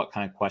think, what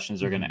kind of questions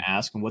they're going to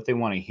ask, and what they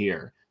want to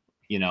hear.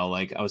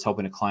 Like I was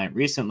helping a client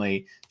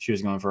recently. She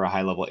was going for a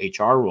high-level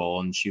HR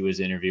role, and she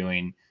was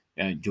interviewing,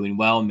 doing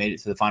well, made it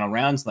to the final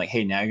rounds. Like,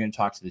 hey, now you're going to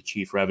talk to the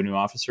chief revenue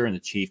officer and the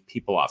chief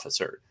people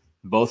officer.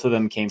 Both of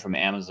them came from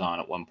Amazon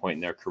at one point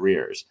in their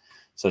careers.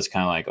 So it's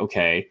kind of like,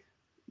 okay,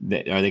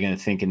 are they going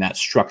to think in that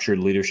structured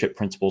leadership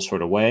principle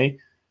sort of way?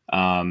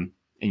 And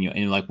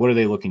like, what are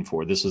they looking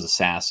for? This is a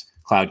SaaS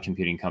cloud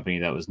computing company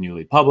that was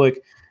newly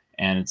public.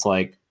 And it's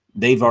like,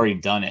 they've already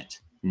done it.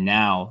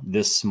 Now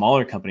this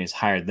smaller company has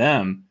hired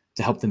them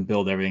to help them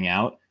build everything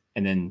out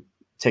and then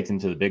take them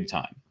to the big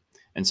time.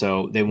 And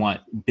so they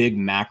want big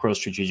macro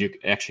strategic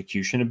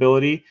execution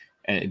ability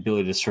and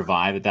ability to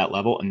survive at that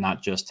level, and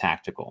not just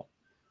tactical,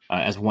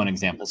 as one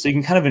example. So you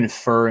can kind of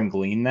infer and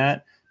glean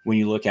that when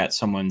you look at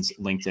someone's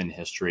LinkedIn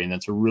history. And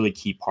that's a really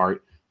key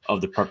part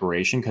of the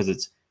preparation, because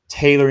it's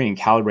tailoring and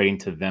calibrating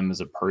to them as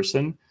a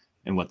person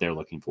and what they're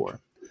looking for.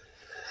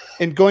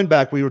 And going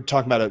back, we were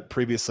talking about it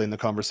previously in the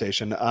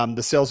conversation,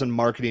 the sales and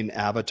marketing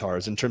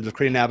avatars, in terms of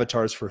creating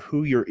avatars for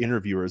who your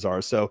interviewers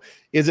are. So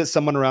is it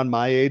someone around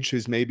my age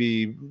who's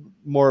maybe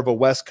more of a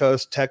West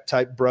Coast tech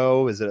type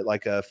bro? Is it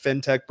like a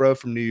fintech bro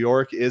from New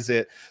York? Is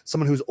it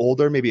someone who's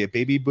older, maybe a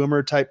baby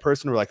boomer type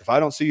person, or like, if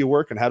I don't see you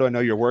working, how do I know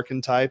you're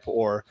working type?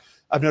 Or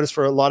I've noticed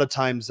for a lot of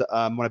times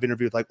when I've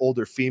interviewed like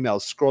older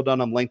females, scroll down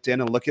on LinkedIn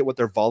and look at what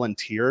their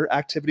volunteer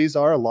activities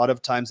are. A lot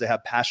of times they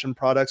have passion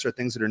products or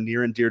things that are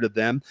near and dear to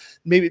them.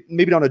 Maybe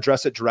don't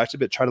address it directly,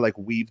 but try to like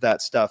weave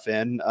that stuff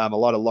in. A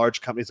lot of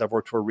large companies I've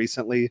worked for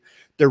recently,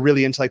 they're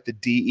really into like the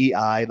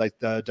DEI, like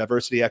the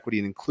diversity, equity,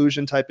 and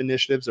inclusion type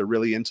initiatives. They're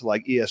really into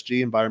like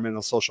ESG,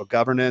 environmental, social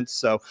governance.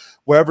 So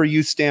wherever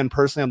you stand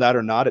personally on that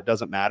or not, it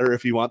doesn't matter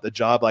if you want the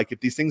job. Like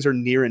if these things are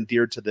near and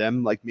dear to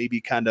them, like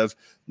maybe kind of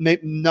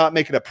not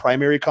make it a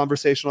primary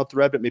conversational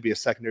thread, but maybe a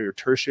secondary or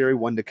tertiary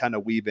one to kind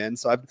of weave in.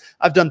 So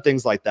I've done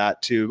things like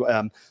that too.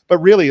 But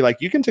really, like,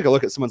 you can take a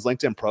look at someone's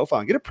LinkedIn profile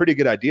and get a pretty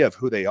good idea of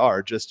who they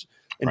are. Just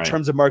in Right.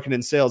 terms of marketing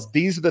and sales,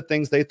 these are the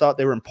things they thought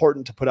they were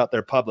important to put out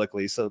there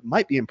publicly. So it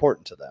might be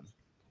important to them.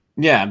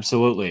 Yeah,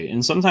 absolutely.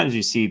 And sometimes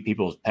you see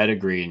people's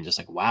pedigree and just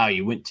like, wow,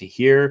 you went to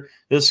here,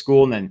 this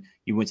school, and then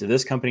you went to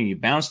this company, you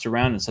bounced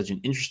around in such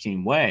an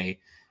interesting way.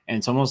 And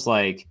it's almost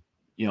like,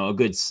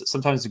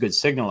 sometimes it's a good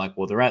signal, like,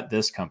 well, they're at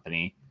this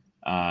company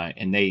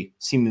and they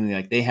seemingly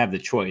like they have the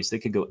choice. They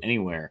could go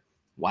anywhere.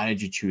 Why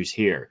did you choose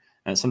here?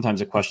 And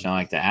sometimes a question I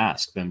like to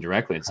ask them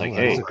directly. It's like,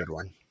 That's hey, a good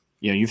one.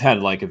 You've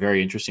had like a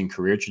very interesting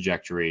career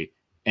trajectory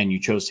and you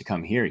chose to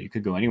come here. You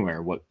could go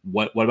anywhere. What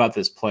about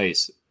this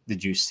place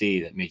did you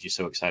see that made you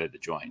so excited to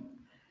join?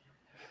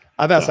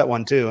 I've asked that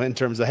one too, in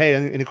terms of, hey,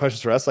 any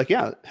questions for us? Like,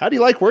 yeah, how do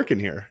you like working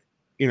here?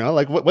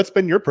 Like what's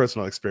been your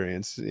personal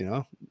experience?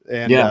 And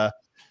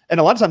and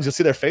a lot of times you'll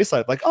see their face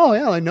like, oh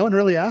yeah, like no one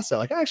really asked that.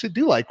 Like, I actually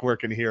do like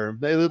working here.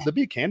 They'll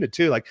be candid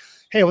too. Like,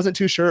 hey, I wasn't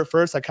too sure at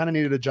first. I kind of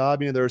needed a job.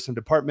 There were some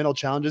departmental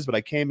challenges, but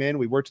I came in,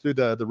 we worked through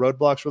the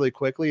roadblocks really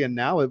quickly, and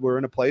now we're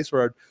in a place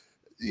where.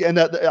 And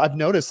I've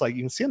noticed, like,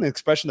 you can see on the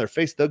expression of their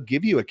face, they'll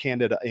give you a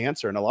candid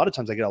answer. And a lot of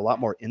times I get a lot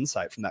more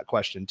insight from that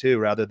question too,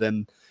 rather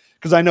than,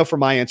 because I know for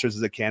my answers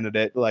as a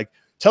candidate, like,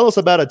 tell us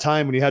about a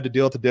time when you had to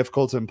deal with a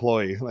difficult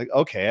employee. Like,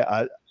 okay,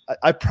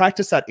 I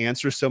practiced that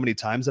answer so many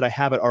times that I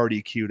have it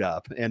already queued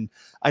up. And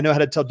I know how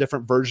to tell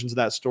different versions of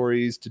that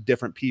stories to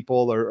different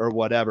people or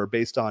whatever,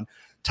 based on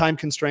time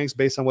constraints,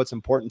 based on what's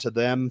important to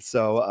them.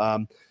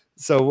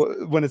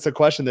 So when it's a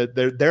question that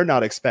they're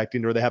not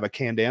expecting or they have a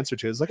canned answer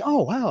to, it's like,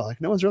 oh wow, like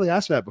no one's really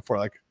asked me that before.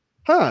 Like,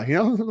 let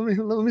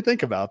me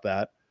think about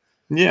that.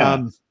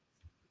 Yeah.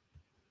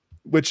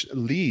 Which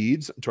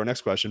leads to our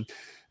next question.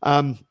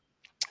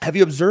 Have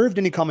you observed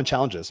any common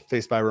challenges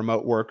faced by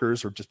remote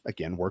workers, or just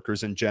again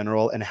workers in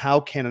general, and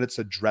how candidates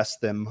address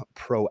them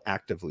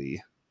proactively?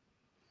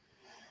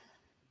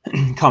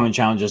 Common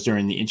challenges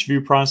during the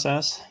interview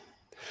process?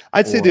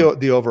 I'd say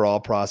the overall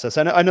process.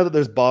 I know that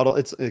there's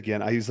It's,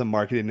 again, I use the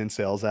marketing and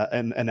sales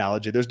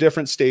analogy. There's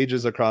different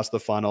stages across the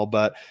funnel,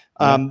 but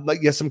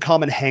some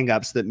common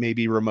hangups that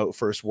maybe remote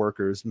first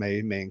workers may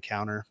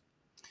encounter.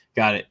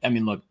 Got it. I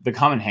mean, look, the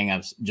common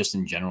hangups just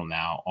in general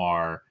now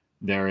are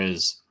there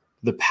is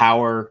the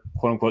power,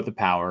 quote unquote, the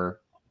power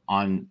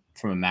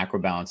from a macro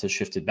balance has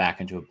shifted back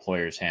into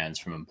employers' hands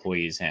from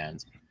employees'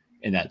 hands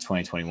in that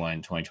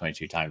 2021,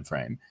 2022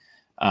 timeframe.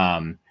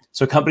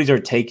 So companies are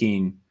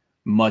taking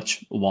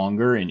much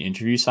longer in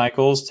interview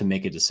cycles to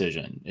make a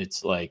decision.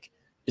 It's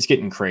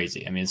getting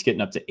crazy. I mean, it's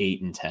getting up to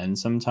 8 and 10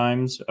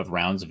 sometimes of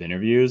rounds of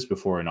interviews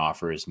before an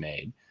offer is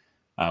made,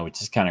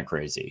 which is kind of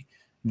crazy.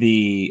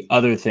 The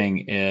other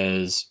thing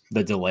is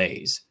the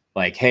delays.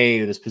 Like,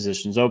 hey, this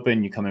position's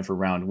open. You come in for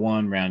round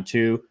 1, round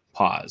 2,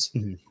 pause.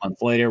 A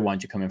month later, why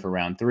don't you come in for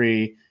round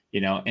 3?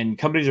 And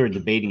companies are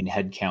debating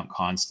headcount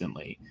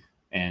constantly.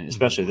 And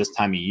especially this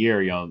time of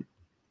year,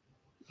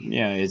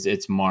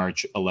 it's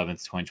March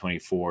 11th,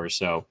 2024.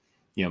 So,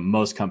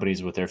 most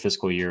companies with their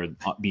fiscal year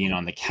being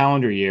on the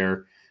calendar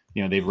year,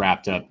 they've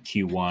wrapped up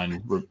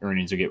Q1.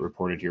 Earnings will get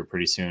reported here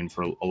pretty soon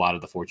for a lot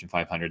of the Fortune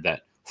 500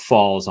 that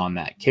falls on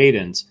that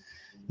cadence.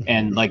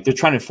 And like, they're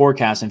trying to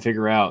forecast and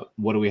figure out,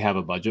 what do we have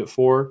a budget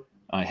for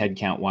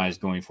headcount wise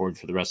going forward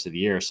for the rest of the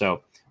year?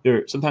 So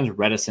they're sometimes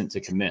reticent to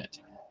commit.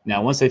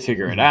 Now, once they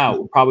figure it out,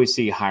 we'll probably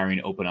see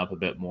hiring open up a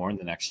bit more in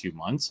the next few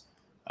months.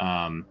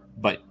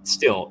 But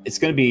still, it's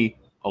going to be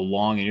a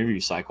long interview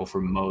cycle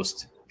for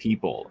most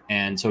people.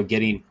 And so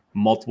getting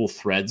multiple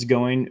threads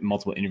going,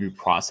 multiple interview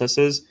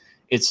processes,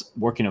 it's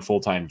working a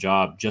full-time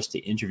job just to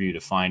interview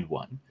to find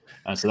one.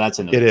 So that's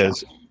another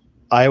challenge.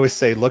 I always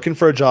say looking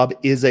for a job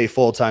is a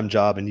full-time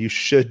job, and you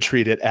should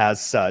treat it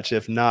as such.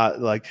 If not,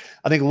 like,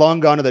 I think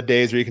long gone are the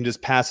days where you can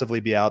just passively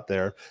be out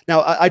there.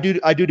 Now, I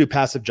do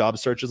passive job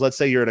searches. Let's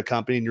say you're at a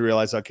company and you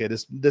realize, okay,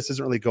 this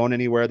isn't really going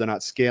anywhere. They're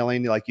not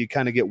scaling. Like, you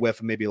kind of get whiff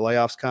of maybe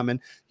layoffs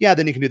coming. Yeah,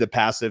 then you can do the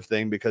passive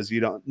thing because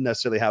you don't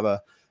necessarily have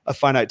a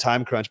finite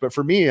time crunch. But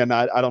for me, and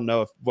I don't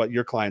know what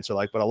your clients are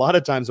like, but a lot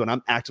of times when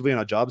I'm actively on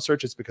a job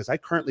search, it's because I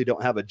currently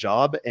don't have a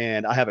job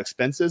and I have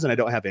expenses and I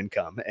don't have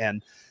income.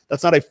 And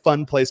that's not a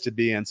fun place to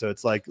be in. So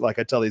it's like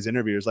I tell these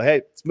interviewers, like,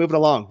 hey, let's move it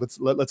along.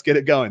 Let's get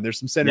it going. There's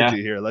some synergy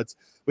here.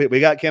 We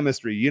got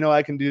chemistry.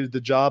 I can do the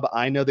job.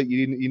 I know that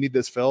you need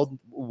this filled.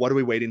 What are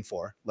we waiting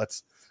for?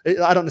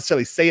 I don't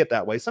necessarily say it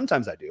that way.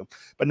 Sometimes I do,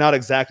 but not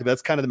exactly.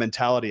 That's kind of the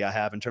mentality I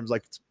have in terms of,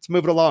 like, let's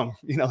move it along.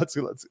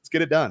 Let's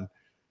get it done.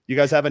 You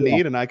guys have a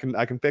need and I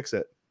can fix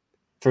it.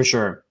 For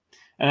sure.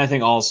 And I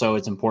think also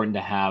it's important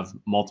to have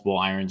multiple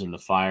irons in the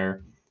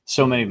fire.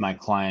 So many of my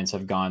clients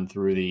have gone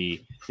through they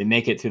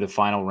make it through the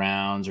final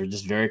rounds or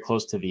just very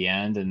close to the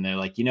end. And they're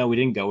like, we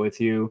didn't go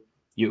with you.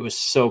 It was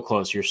so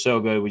close. You're so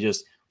good. We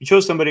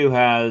chose somebody who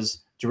has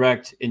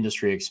direct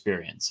industry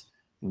experience,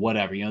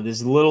 whatever,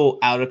 there's little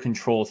out of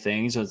control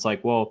things. So it's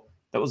like, well,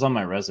 that was on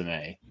my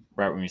resume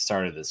right when we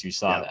started this. You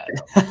saw that.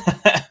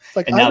 It's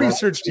like, I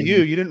researched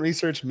you. You didn't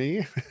research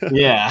me.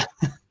 Yeah.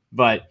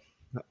 But,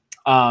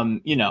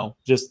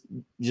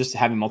 just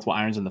having multiple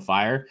irons in the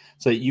fire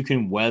so that you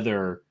can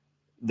weather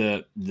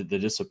the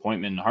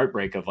disappointment and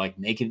heartbreak of, like,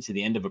 making it to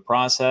the end of a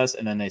process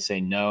and then they say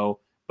no,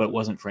 but it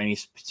wasn't for any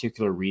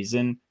particular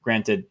reason.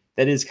 Granted,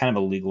 that is kind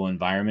of a legal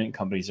environment.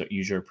 Companies are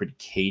usually pretty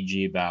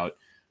cagey about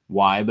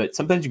why, but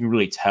sometimes you can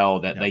really tell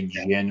that they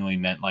genuinely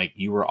meant like,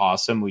 you were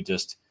awesome.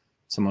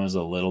 Someone was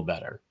a little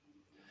better.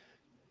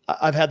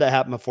 I've had that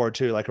happen before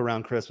too, like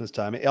around Christmas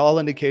time. All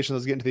indications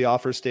was getting to the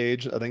offer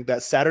stage. I think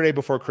that Saturday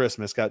before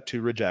Christmas got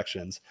 2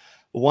 rejections.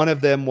 One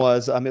of them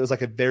was, it was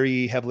like a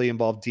very heavily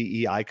involved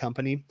DEI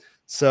company.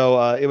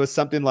 So it was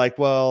something like,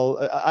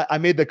 well, I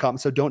made the comment,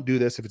 so don't do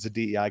this if it's a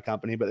DEI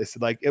company, but they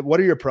said like, what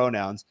are your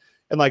pronouns?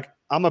 And like,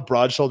 I'm a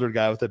broad-shouldered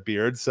guy with a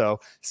beard. So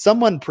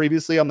someone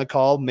previously on the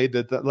call made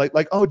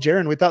like, oh,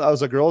 Jaren, we thought that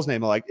was a girl's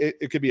name. Like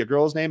it could be a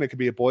girl's name. It could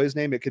be a boy's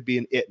name. It could be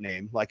an it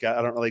name. Like,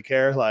 I don't really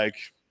care. Like,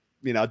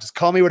 just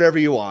call me whatever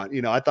you want.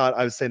 I thought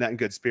I was saying that in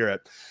good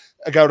spirit.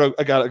 I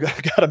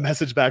got a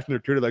message back from the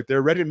recruiter. Like,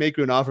 they're ready to make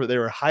you an offer. They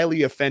were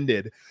highly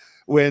offended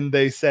when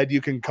they said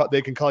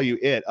they can call you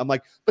it. I'm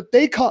like, but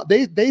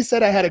they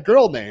said I had a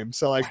girl name.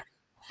 So like,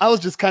 I was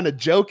just kind of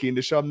joking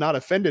to show I'm not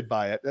offended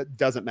by it. That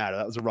doesn't matter.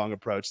 That was a wrong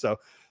approach. So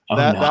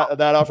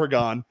that offer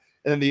gone.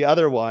 And then the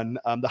other one,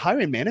 the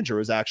hiring manager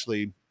was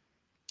actually,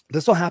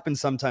 this will happen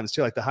sometimes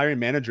too. Like the hiring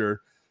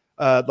manager,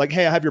 like,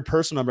 hey, I have your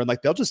personal number, and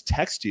like they'll just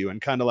text you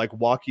and kind of like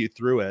walk you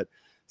through it.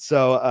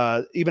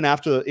 So even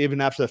after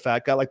the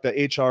fact, got like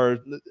the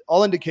HR,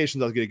 all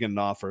indications I was going to get an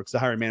offer because the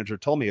hiring manager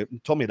told me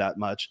that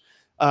much.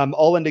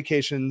 All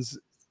indications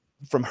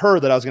from her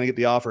that I was going to get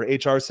the offer.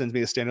 HR sends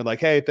me a standard like,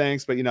 hey,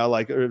 thanks, but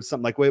like, or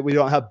something like, we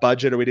don't have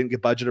budget, or we didn't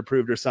get budget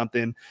approved or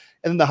something. And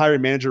then the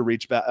hiring manager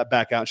reached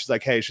back out. She's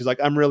like, hey,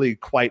 I'm really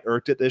quite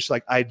irked at this. She's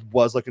like, I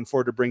was looking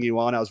forward to bringing you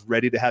on. I was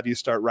ready to have you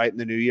start right in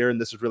the new year, and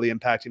this is really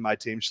impacting my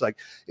team. She's like,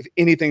 if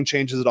anything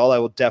changes at all, I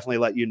will definitely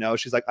let you know.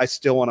 She's like, I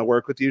still want to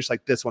work with you. She's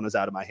like, this one is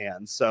out of my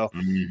hands. So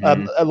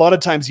a lot of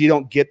times you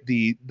don't get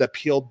the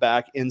peeled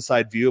back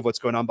inside view of what's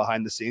going on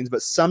behind the scenes,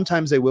 but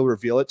sometimes they will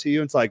reveal it to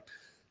you. It's like,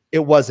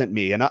 it wasn't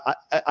me. And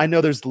I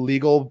know there's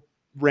legal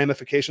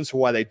ramifications for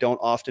why they don't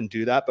often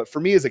do that. But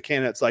for me as a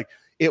candidate, it's like,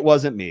 it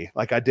wasn't me.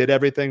 Like I did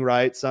everything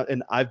right. So,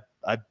 and I've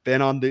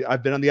been on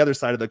the other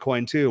side of the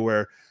coin too,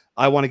 where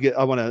I want to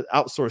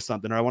outsource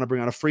something, or I want to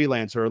bring on a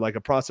freelancer or like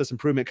a process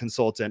improvement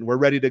consultant. We're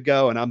ready to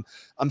go. And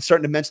I'm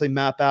starting to mentally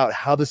map out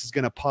how this is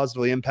going to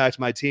positively impact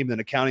my team.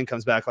 Then accounting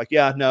comes back like,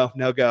 yeah, no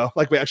go.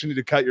 Like, we actually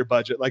need to cut your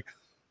budget. Like,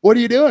 what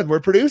are you doing? We're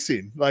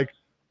producing. Like,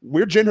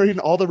 we're generating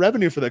all the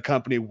revenue for the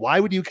company. Why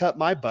would you cut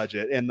my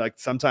budget? And like,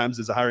 sometimes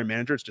as a hiring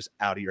manager, it's just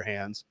out of your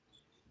hands.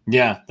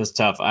 Yeah, that's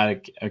tough. I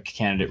had a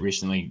candidate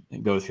recently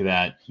go through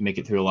that, make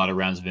it through a lot of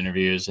rounds of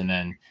interviews, and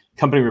then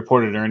company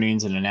reported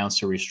earnings and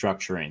announced a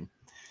restructuring.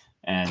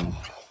 And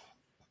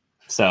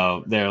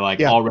so they're like,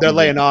 yeah, they're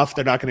laying off.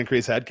 They're not going to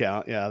increase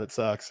headcount. Yeah, that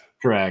sucks.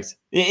 Correct.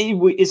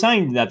 It's not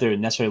even that they're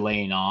necessarily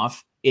laying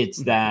off.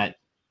 It's that,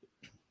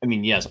 I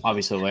mean, yes,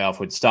 obviously the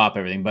layoff would stop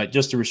everything, but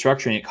just the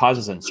restructuring, it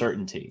causes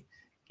uncertainty.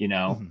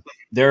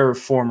 Their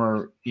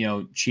former,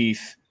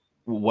 chief,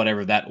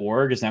 whatever that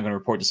org is now going to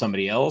report to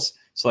somebody else.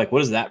 So like,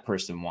 what does that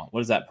person want? What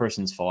is that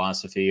person's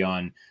philosophy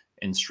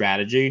in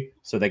strategy?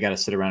 So they got to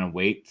sit around and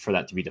wait for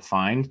that to be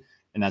defined.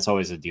 And that's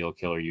always a deal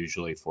killer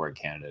usually for a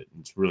candidate.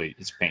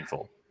 It's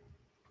painful.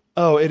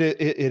 Oh, it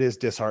is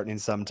disheartening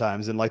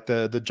sometimes. And like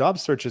the job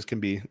searches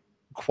can be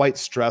quite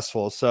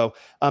stressful. So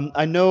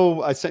I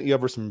know I sent you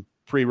over some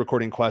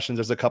pre-recording questions.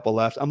 There's a couple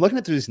left. I'm looking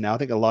at these now. I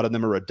think a lot of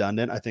them are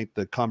redundant. I think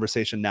the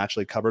conversation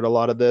naturally covered a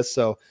lot of this.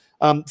 So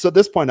so at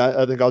this point,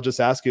 I think I'll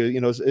just ask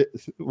you,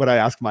 what I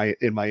ask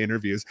in my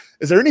interviews,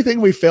 is there anything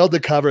we failed to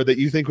cover that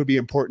you think would be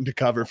important to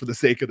cover for the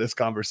sake of this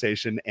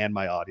conversation and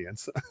my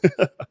audience?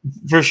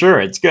 For sure.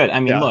 It's good.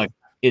 I mean, look,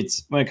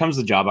 it's when it comes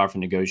to job offer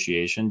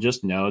negotiation,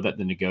 just know that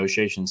the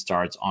negotiation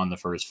starts on the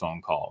first phone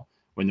call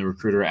when the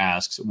recruiter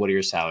asks, what are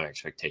your salary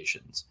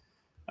expectations?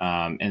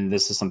 And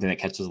this is something that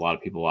catches a lot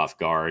of people off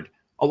guard.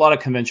 A lot of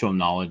conventional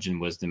knowledge and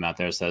wisdom out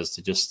there says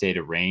to just state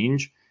a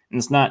range, and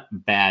it's not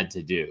bad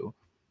to do,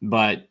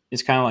 but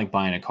it's kind of like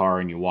buying a car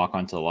and you walk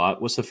onto the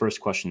lot. What's the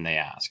first question they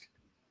ask?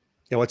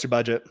 Yeah. What's your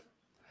budget?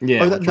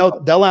 Yeah.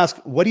 No, they'll ask,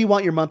 what do you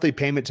want your monthly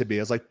payment to be?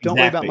 I was like, don't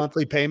worry about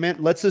monthly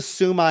payment. Let's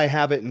assume I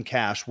have it in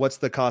cash. What's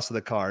the cost of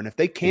the car? And if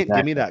they can't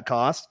give me that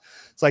cost,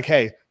 it's like,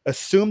 hey,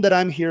 assume that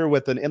I'm here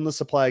with an endless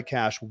supply of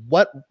cash.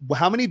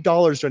 How many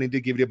dollars do I need to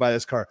give you to buy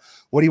this car?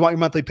 What do you want your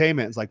monthly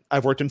payment? It's like,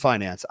 I've worked in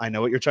finance. I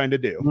know what you're trying to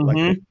do.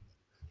 Like,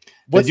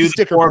 what's the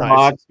sticker price?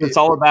 Box, it's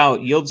all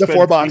about yield spread. The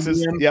 4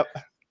 boxes. Yep.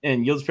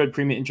 And yield spread,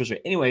 premium, interest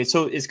rate. Anyway,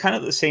 so it's kind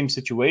of the same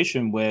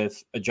situation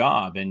with a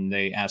job, and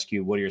they ask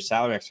you, what are your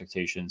salary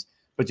expectations?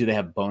 But do they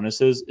have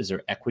bonuses? Is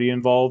there equity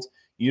involved?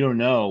 You don't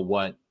know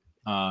what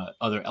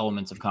other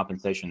elements of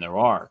compensation there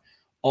are.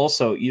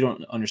 Also, you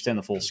don't understand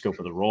the full scope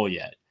of the role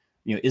yet.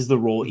 Is the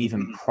role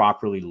even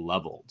properly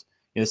leveled?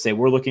 Say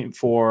we're looking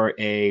for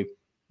a,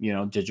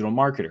 digital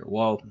marketer.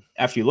 Well,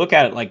 after you look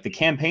at it, like the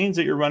campaigns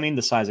that you're running,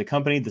 the size of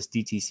company, this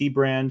DTC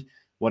brand,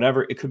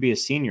 whatever, it could be a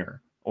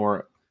senior,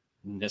 or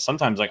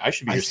sometimes like I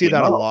should be. I see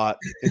that a lot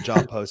in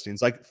job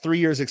postings, like 3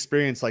 years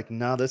experience. Like,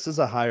 no, this is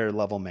a higher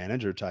level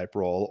manager type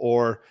role.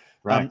 Or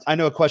I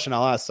know a question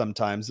I'll ask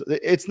sometimes.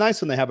 It's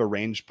nice when they have a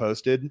range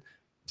posted,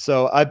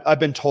 So I've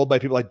been told by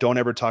people like, don't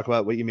ever talk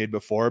about what you made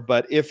before.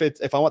 But if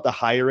I want the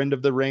higher end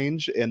of the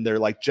range and they're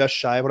like just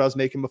shy of what I was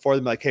making before,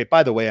 they're like, hey,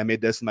 by the way, I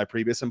made this in my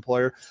previous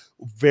employer,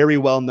 very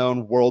well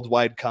known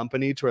worldwide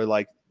company, to where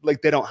like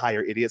they don't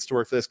hire idiots to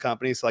work for this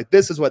company. So like,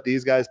 this is what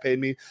these guys paid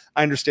me.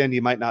 I understand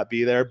you might not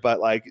be there, but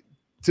like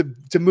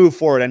to move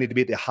forward, I need to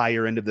be at the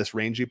higher end of this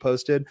range you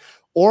posted.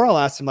 Or I'll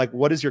ask them like,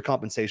 what does your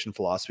compensation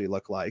philosophy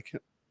look like?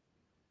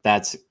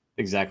 That's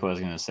exactly what I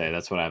was going to say.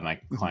 That's what I have my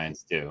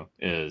clients do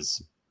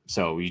is,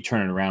 so you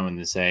turn it around when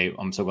they say,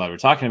 I'm so glad we're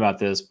talking about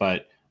this,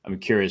 but I'm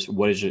curious,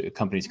 what is your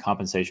company's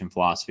compensation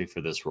philosophy for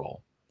this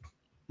role?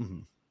 Mm-hmm.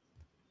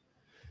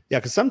 Yeah,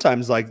 because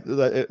sometimes, like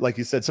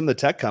you said, some of the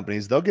tech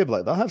companies, they'll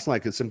have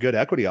some good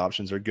equity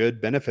options or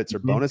good benefits or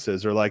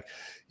bonuses, or like,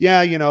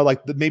 yeah,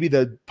 like maybe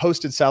the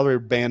posted salary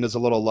band is a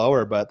little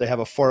lower, but they have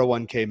a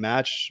 401k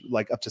match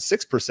like up to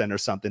 6% or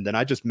something. Then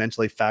I just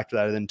mentally factor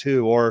that in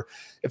too. Or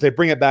if they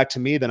bring it back to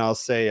me, then I'll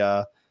say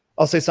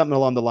something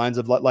along the lines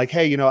of like,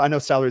 hey, I know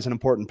salary is an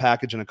important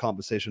package in a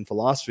compensation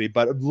philosophy,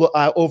 but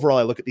overall,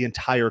 I look at the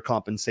entire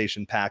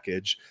compensation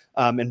package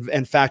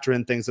and factor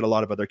in things that a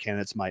lot of other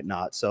candidates might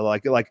not. So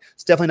like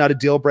it's definitely not a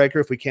deal breaker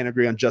if we can't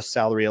agree on just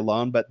salary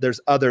alone, but there's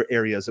other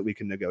areas that we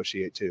can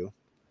negotiate too.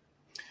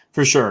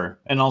 For sure.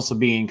 And also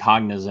being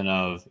cognizant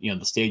of,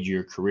 the stage of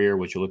your career,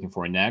 what you're looking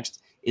for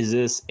next. Is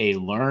this a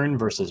learn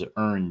versus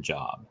earn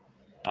job?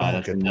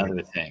 That's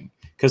another thing.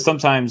 Because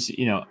sometimes,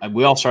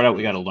 we all start out,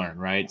 we got to learn,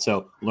 right?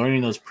 So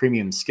learning those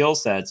premium skill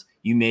sets,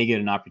 you may get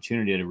an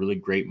opportunity at a really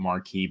great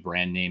marquee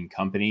brand name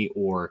company,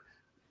 or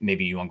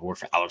maybe you want to work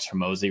for Alex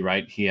Hormozy,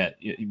 right?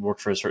 He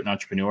worked for a certain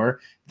entrepreneur.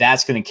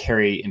 That's going to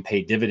carry and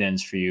pay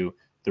dividends for you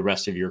the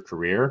rest of your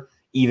career.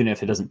 Even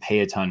if it doesn't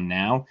pay a ton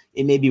now,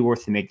 it may be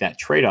worth to make that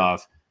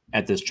trade-off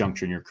at this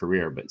juncture in your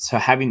career. But so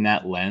having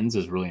that lens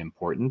is really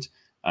important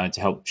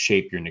to help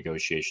shape your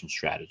negotiation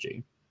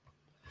strategy.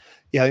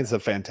 Yeah, I think it's a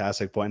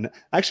fantastic point.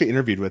 I actually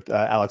interviewed with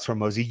Alex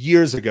Hormozy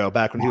years ago,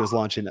 back when he was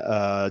launching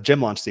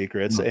Gym Launch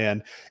Secrets.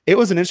 And it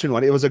was an interesting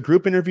one. It was a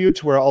group interview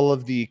to where all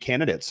of the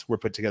candidates were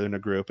put together in a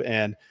group.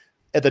 And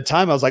at the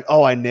time I was like,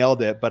 oh, I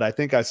nailed it. But I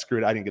think I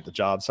didn't get the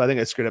job. So I think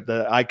I screwed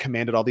up. I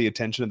commanded all the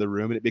attention of the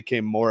room, and it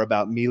became more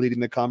about me leading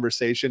the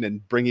conversation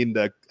and bringing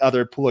the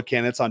other pool of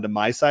candidates onto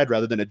my side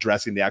rather than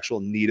addressing the actual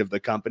need of the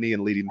company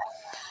and leading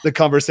the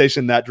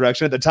conversation in that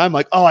direction. At the time,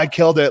 like, oh, I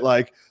killed it.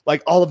 Like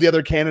all of the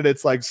other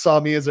candidates like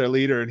saw me as their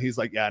leader, and he's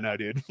like, yeah, no,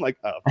 dude. I'm like,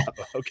 oh,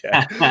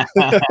 okay.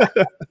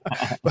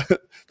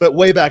 but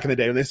way back in the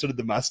day when they started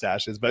the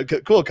mustaches,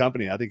 but cool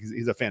company. I think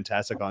he's a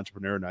fantastic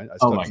entrepreneur, and I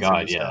still consume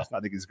his stuff. I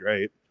think he's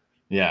great.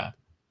 Yeah.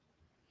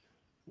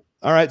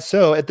 All right.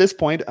 So at this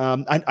point,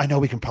 I know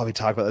we can probably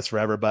talk about this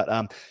forever, but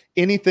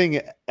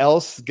anything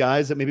else,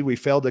 guys, that maybe we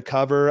failed to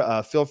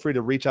cover, feel free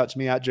to reach out to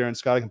me at Jaren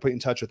Scott. I can put you in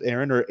touch with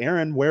Aaron. Or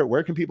Aaron,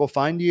 where can people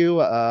find you?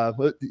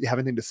 Do you have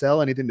anything to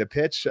sell, anything to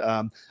pitch?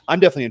 I'm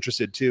definitely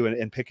interested too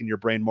in picking your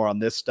brain more on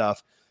this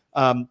stuff.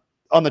 On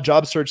the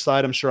job search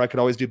side, I'm sure I could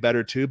always do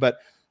better too, but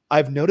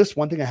I've noticed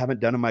one thing I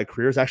haven't done in my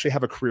career is actually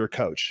have a career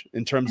coach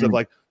in terms of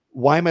like,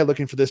 why am I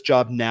looking for this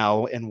job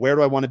now? And where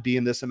do I want to be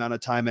in this amount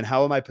of time? And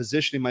how am I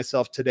positioning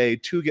myself today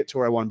to get to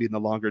where I want to be in the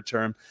longer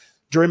term?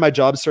 During my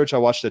job search, I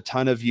watched a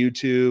ton of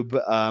YouTube,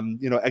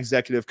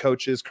 executive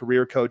coaches,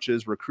 career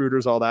coaches,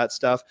 recruiters, all that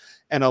stuff.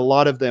 And a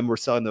lot of them were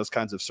selling those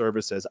kinds of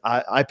services.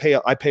 I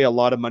pay a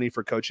lot of money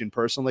for coaching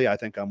personally. I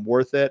think I'm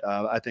worth it.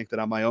 I think that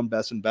I'm my own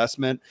best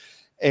investment.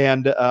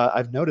 And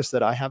I've noticed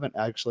that I haven't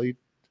actually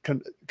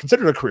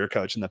considered a career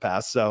coach in the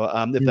past. So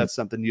if that's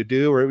something you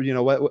do,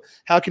 or,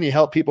 how can you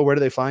help people? Where do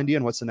they find you,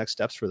 and what's the next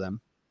steps for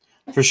them?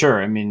 For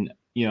sure. I mean,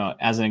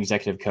 as an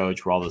executive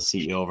coach, we're all the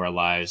CEO of our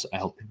lives. I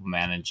help people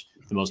manage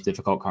the most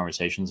difficult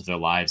conversations of their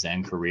lives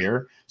and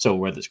career. So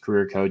whether it's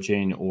career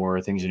coaching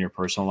or things in your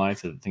personal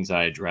life, the things that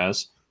I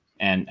address.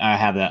 And I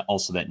have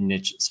that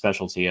niche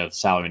specialty of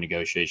salary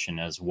negotiation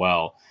as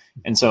well.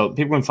 And so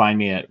people can find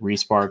me at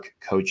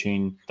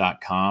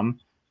resparkcoaching.com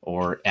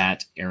or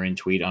at Aaron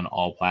Thweatt on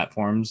all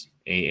platforms,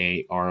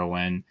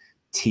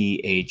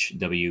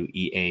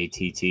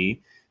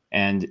 AARONTHWEATT.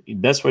 And the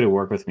best way to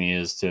work with me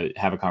is to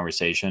have a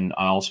conversation.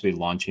 I'll also be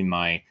launching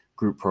my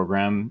group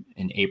program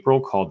in April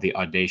called the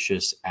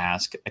Audacious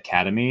Ask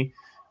Academy.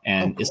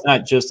 And It's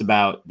not just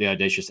about the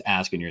audacious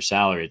ask in your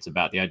salary. It's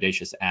about the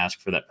audacious ask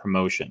for that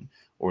promotion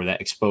or that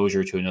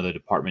exposure to another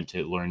department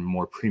to learn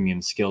more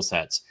premium skill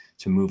sets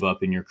to move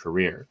up in your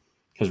career.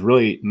 Because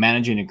really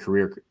managing a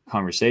career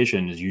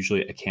conversation is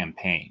usually a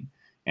campaign,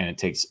 and it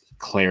takes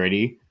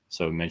clarity.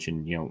 So I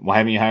mentioned, why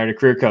haven't you hired a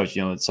career coach?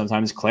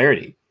 Sometimes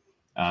clarity.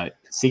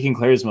 Seeking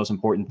clarity is the most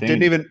important thing.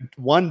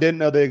 Didn't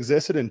know they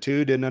existed, and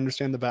two, didn't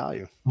understand the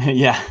value.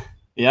 Yeah.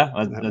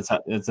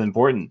 That's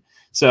important.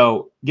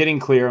 So getting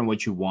clear on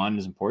what you want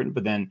is important,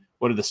 but then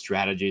what are the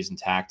strategies and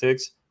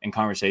tactics and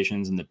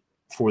conversations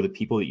for the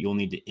people that you'll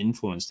need to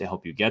influence to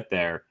help you get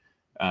there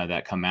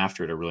that come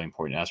after it are really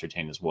important to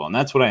ascertain as well. And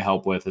that's what I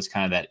help with, is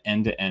kind of that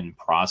end-to-end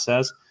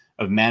process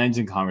of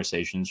managing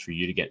conversations for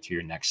you to get to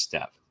your next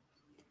step.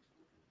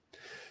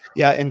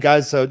 Yeah, and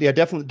guys, so yeah,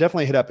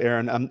 definitely hit up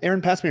Aaron.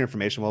 Aaron, pass me your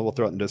information. We'll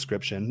throw it in the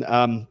description,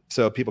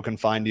 so people can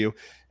find you.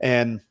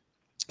 And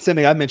same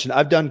thing I mentioned.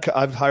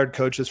 I've hired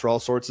coaches for all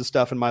sorts of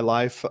stuff in my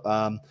life.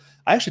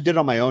 I actually did it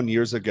on my own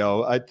years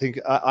ago. I think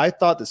I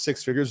thought that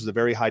six figures was a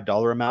very high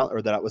dollar amount,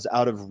 or that it was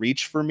out of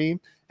reach for me,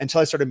 until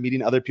I started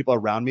meeting other people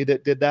around me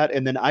that did that.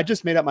 And then I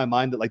just made up my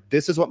mind that like,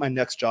 this is what my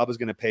next job is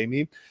going to pay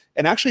me,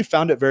 and actually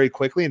found it very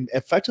quickly and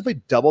effectively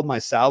doubled my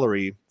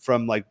salary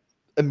from like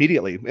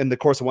immediately in the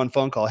course of one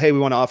phone call. Hey, we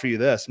want to offer you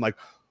this. I'm like,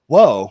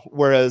 whoa.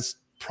 Whereas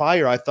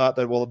prior, I thought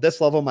that, well, at this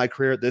level of my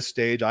career, at this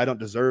stage, I don't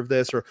deserve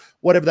this, or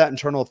whatever that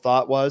internal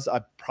thought was.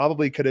 I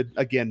probably could have,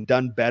 again,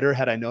 done better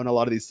had I known a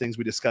lot of these things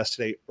we discussed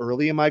today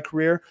early in my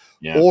career.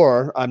 Yeah.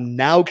 Or I'm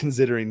now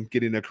considering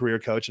getting a career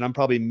coach, and I'm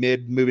probably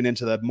moving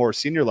into the more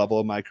senior level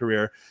of my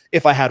career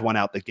if I had one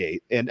out the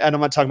gate. And I'm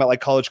not talking about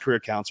like college career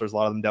counselors. A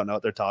lot of them don't know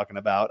what they're talking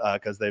about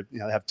because they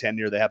have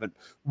tenure. They haven't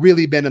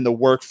really been in the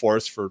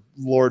workforce for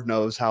Lord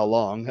knows how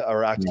long,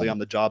 or actually on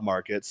the job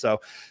market. So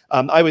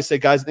I always say,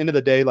 guys, at the end of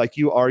the day, like,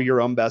 you are your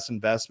own best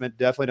investment.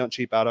 Definitely don't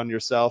cheap out on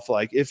yourself.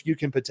 Like, if you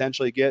can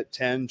potentially get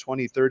 10,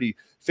 20, 30,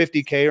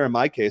 50K, or in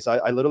my case,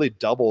 I literally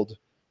doubled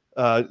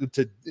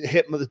to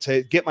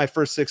get my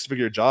first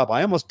six-figure job.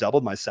 I almost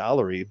doubled my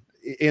salary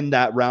in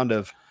that round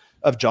of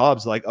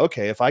jobs. Like,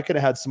 okay, if I could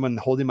have had someone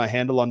holding my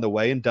hand along the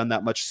way and done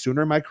that much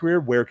sooner in my career,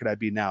 where could I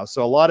be now?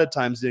 So a lot of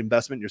times the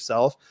investment in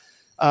yourself,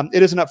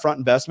 it is an upfront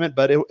investment,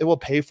 but it will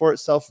pay for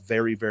itself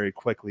very, very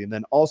quickly. And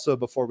then also,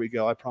 before we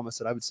go, I promised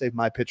that I would save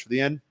my pitch for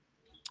the end.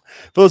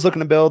 For those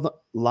looking to build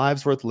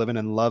lives worth living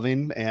and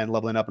loving, and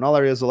leveling up in all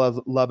areas of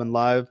love and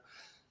life.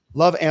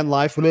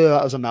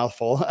 That was a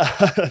mouthful.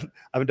 I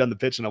haven't done the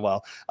pitch in a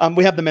while.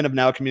 We have the Men of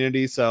Now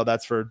community, so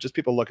that's for just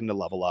people looking to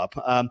level up.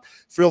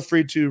 Feel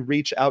free to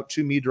reach out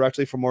to me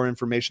directly for more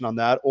information on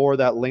that, or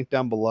that link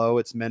down below.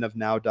 It's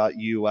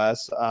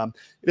menofnow.us.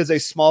 It is a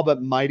small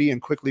but mighty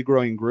and quickly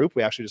growing group.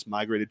 We actually just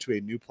migrated to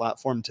a new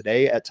platform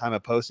today at time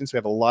of posting, so we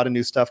have a lot of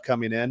new stuff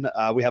coming in.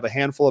 We have a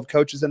handful of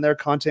coaches in there,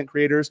 content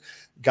creators,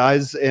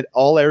 guys in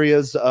all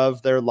areas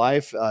of their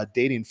life,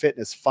 dating,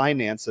 fitness,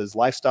 finances,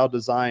 lifestyle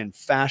design,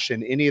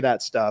 fashion, any of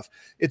that stuff.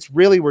 It's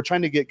really, we're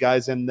trying to get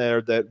guys in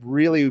there that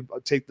really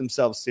take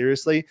themselves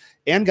seriously,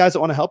 and guys that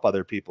want to help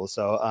other people.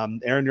 So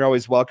Aaron, you're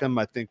always welcome.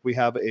 I think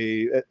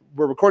we're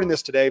recording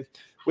this today.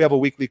 We have a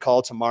weekly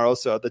call tomorrow.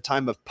 So at the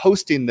time of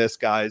posting this,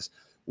 guys,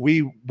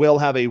 we will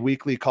have a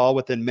weekly call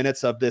within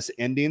minutes of this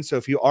ending. So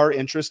if you are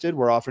interested,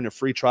 we're offering a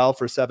free trial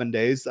for 7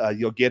 days.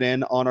 You'll get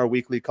in on our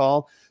weekly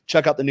call,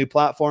 check out the new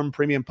platform,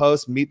 premium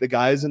post, meet the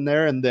guys in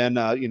there. And then,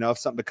 if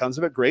something becomes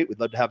of it, great. We'd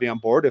love to have you on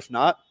board. If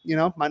not,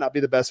 might not be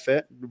the best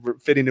fit. We're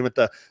fitting in with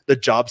the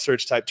job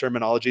search type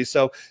terminology.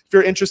 So if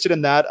you're interested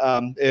in that,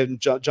 and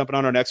jumping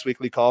on our next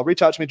weekly call,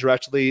 reach out to me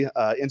directly,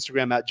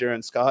 Instagram at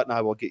Jaren Scott, and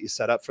I will get you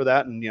set up for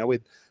that. And,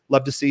 we'd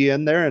love to see you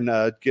in there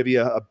and give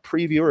you a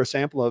preview or a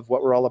sample of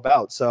what we're all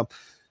about. So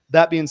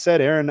that being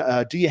said, Aaron,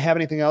 do you have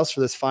anything else for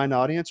this fine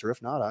audience? Or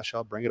if not, I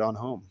shall bring it on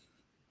home.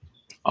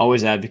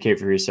 Always advocate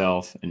for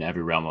yourself in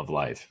every realm of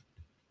life.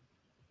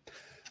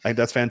 I think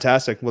that's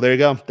fantastic. Well, there you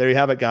go. There you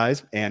have it,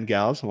 guys and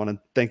gals. I want to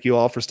thank you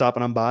all for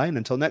stopping on by. And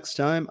until next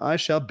time, I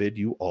shall bid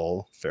you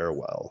all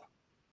farewell.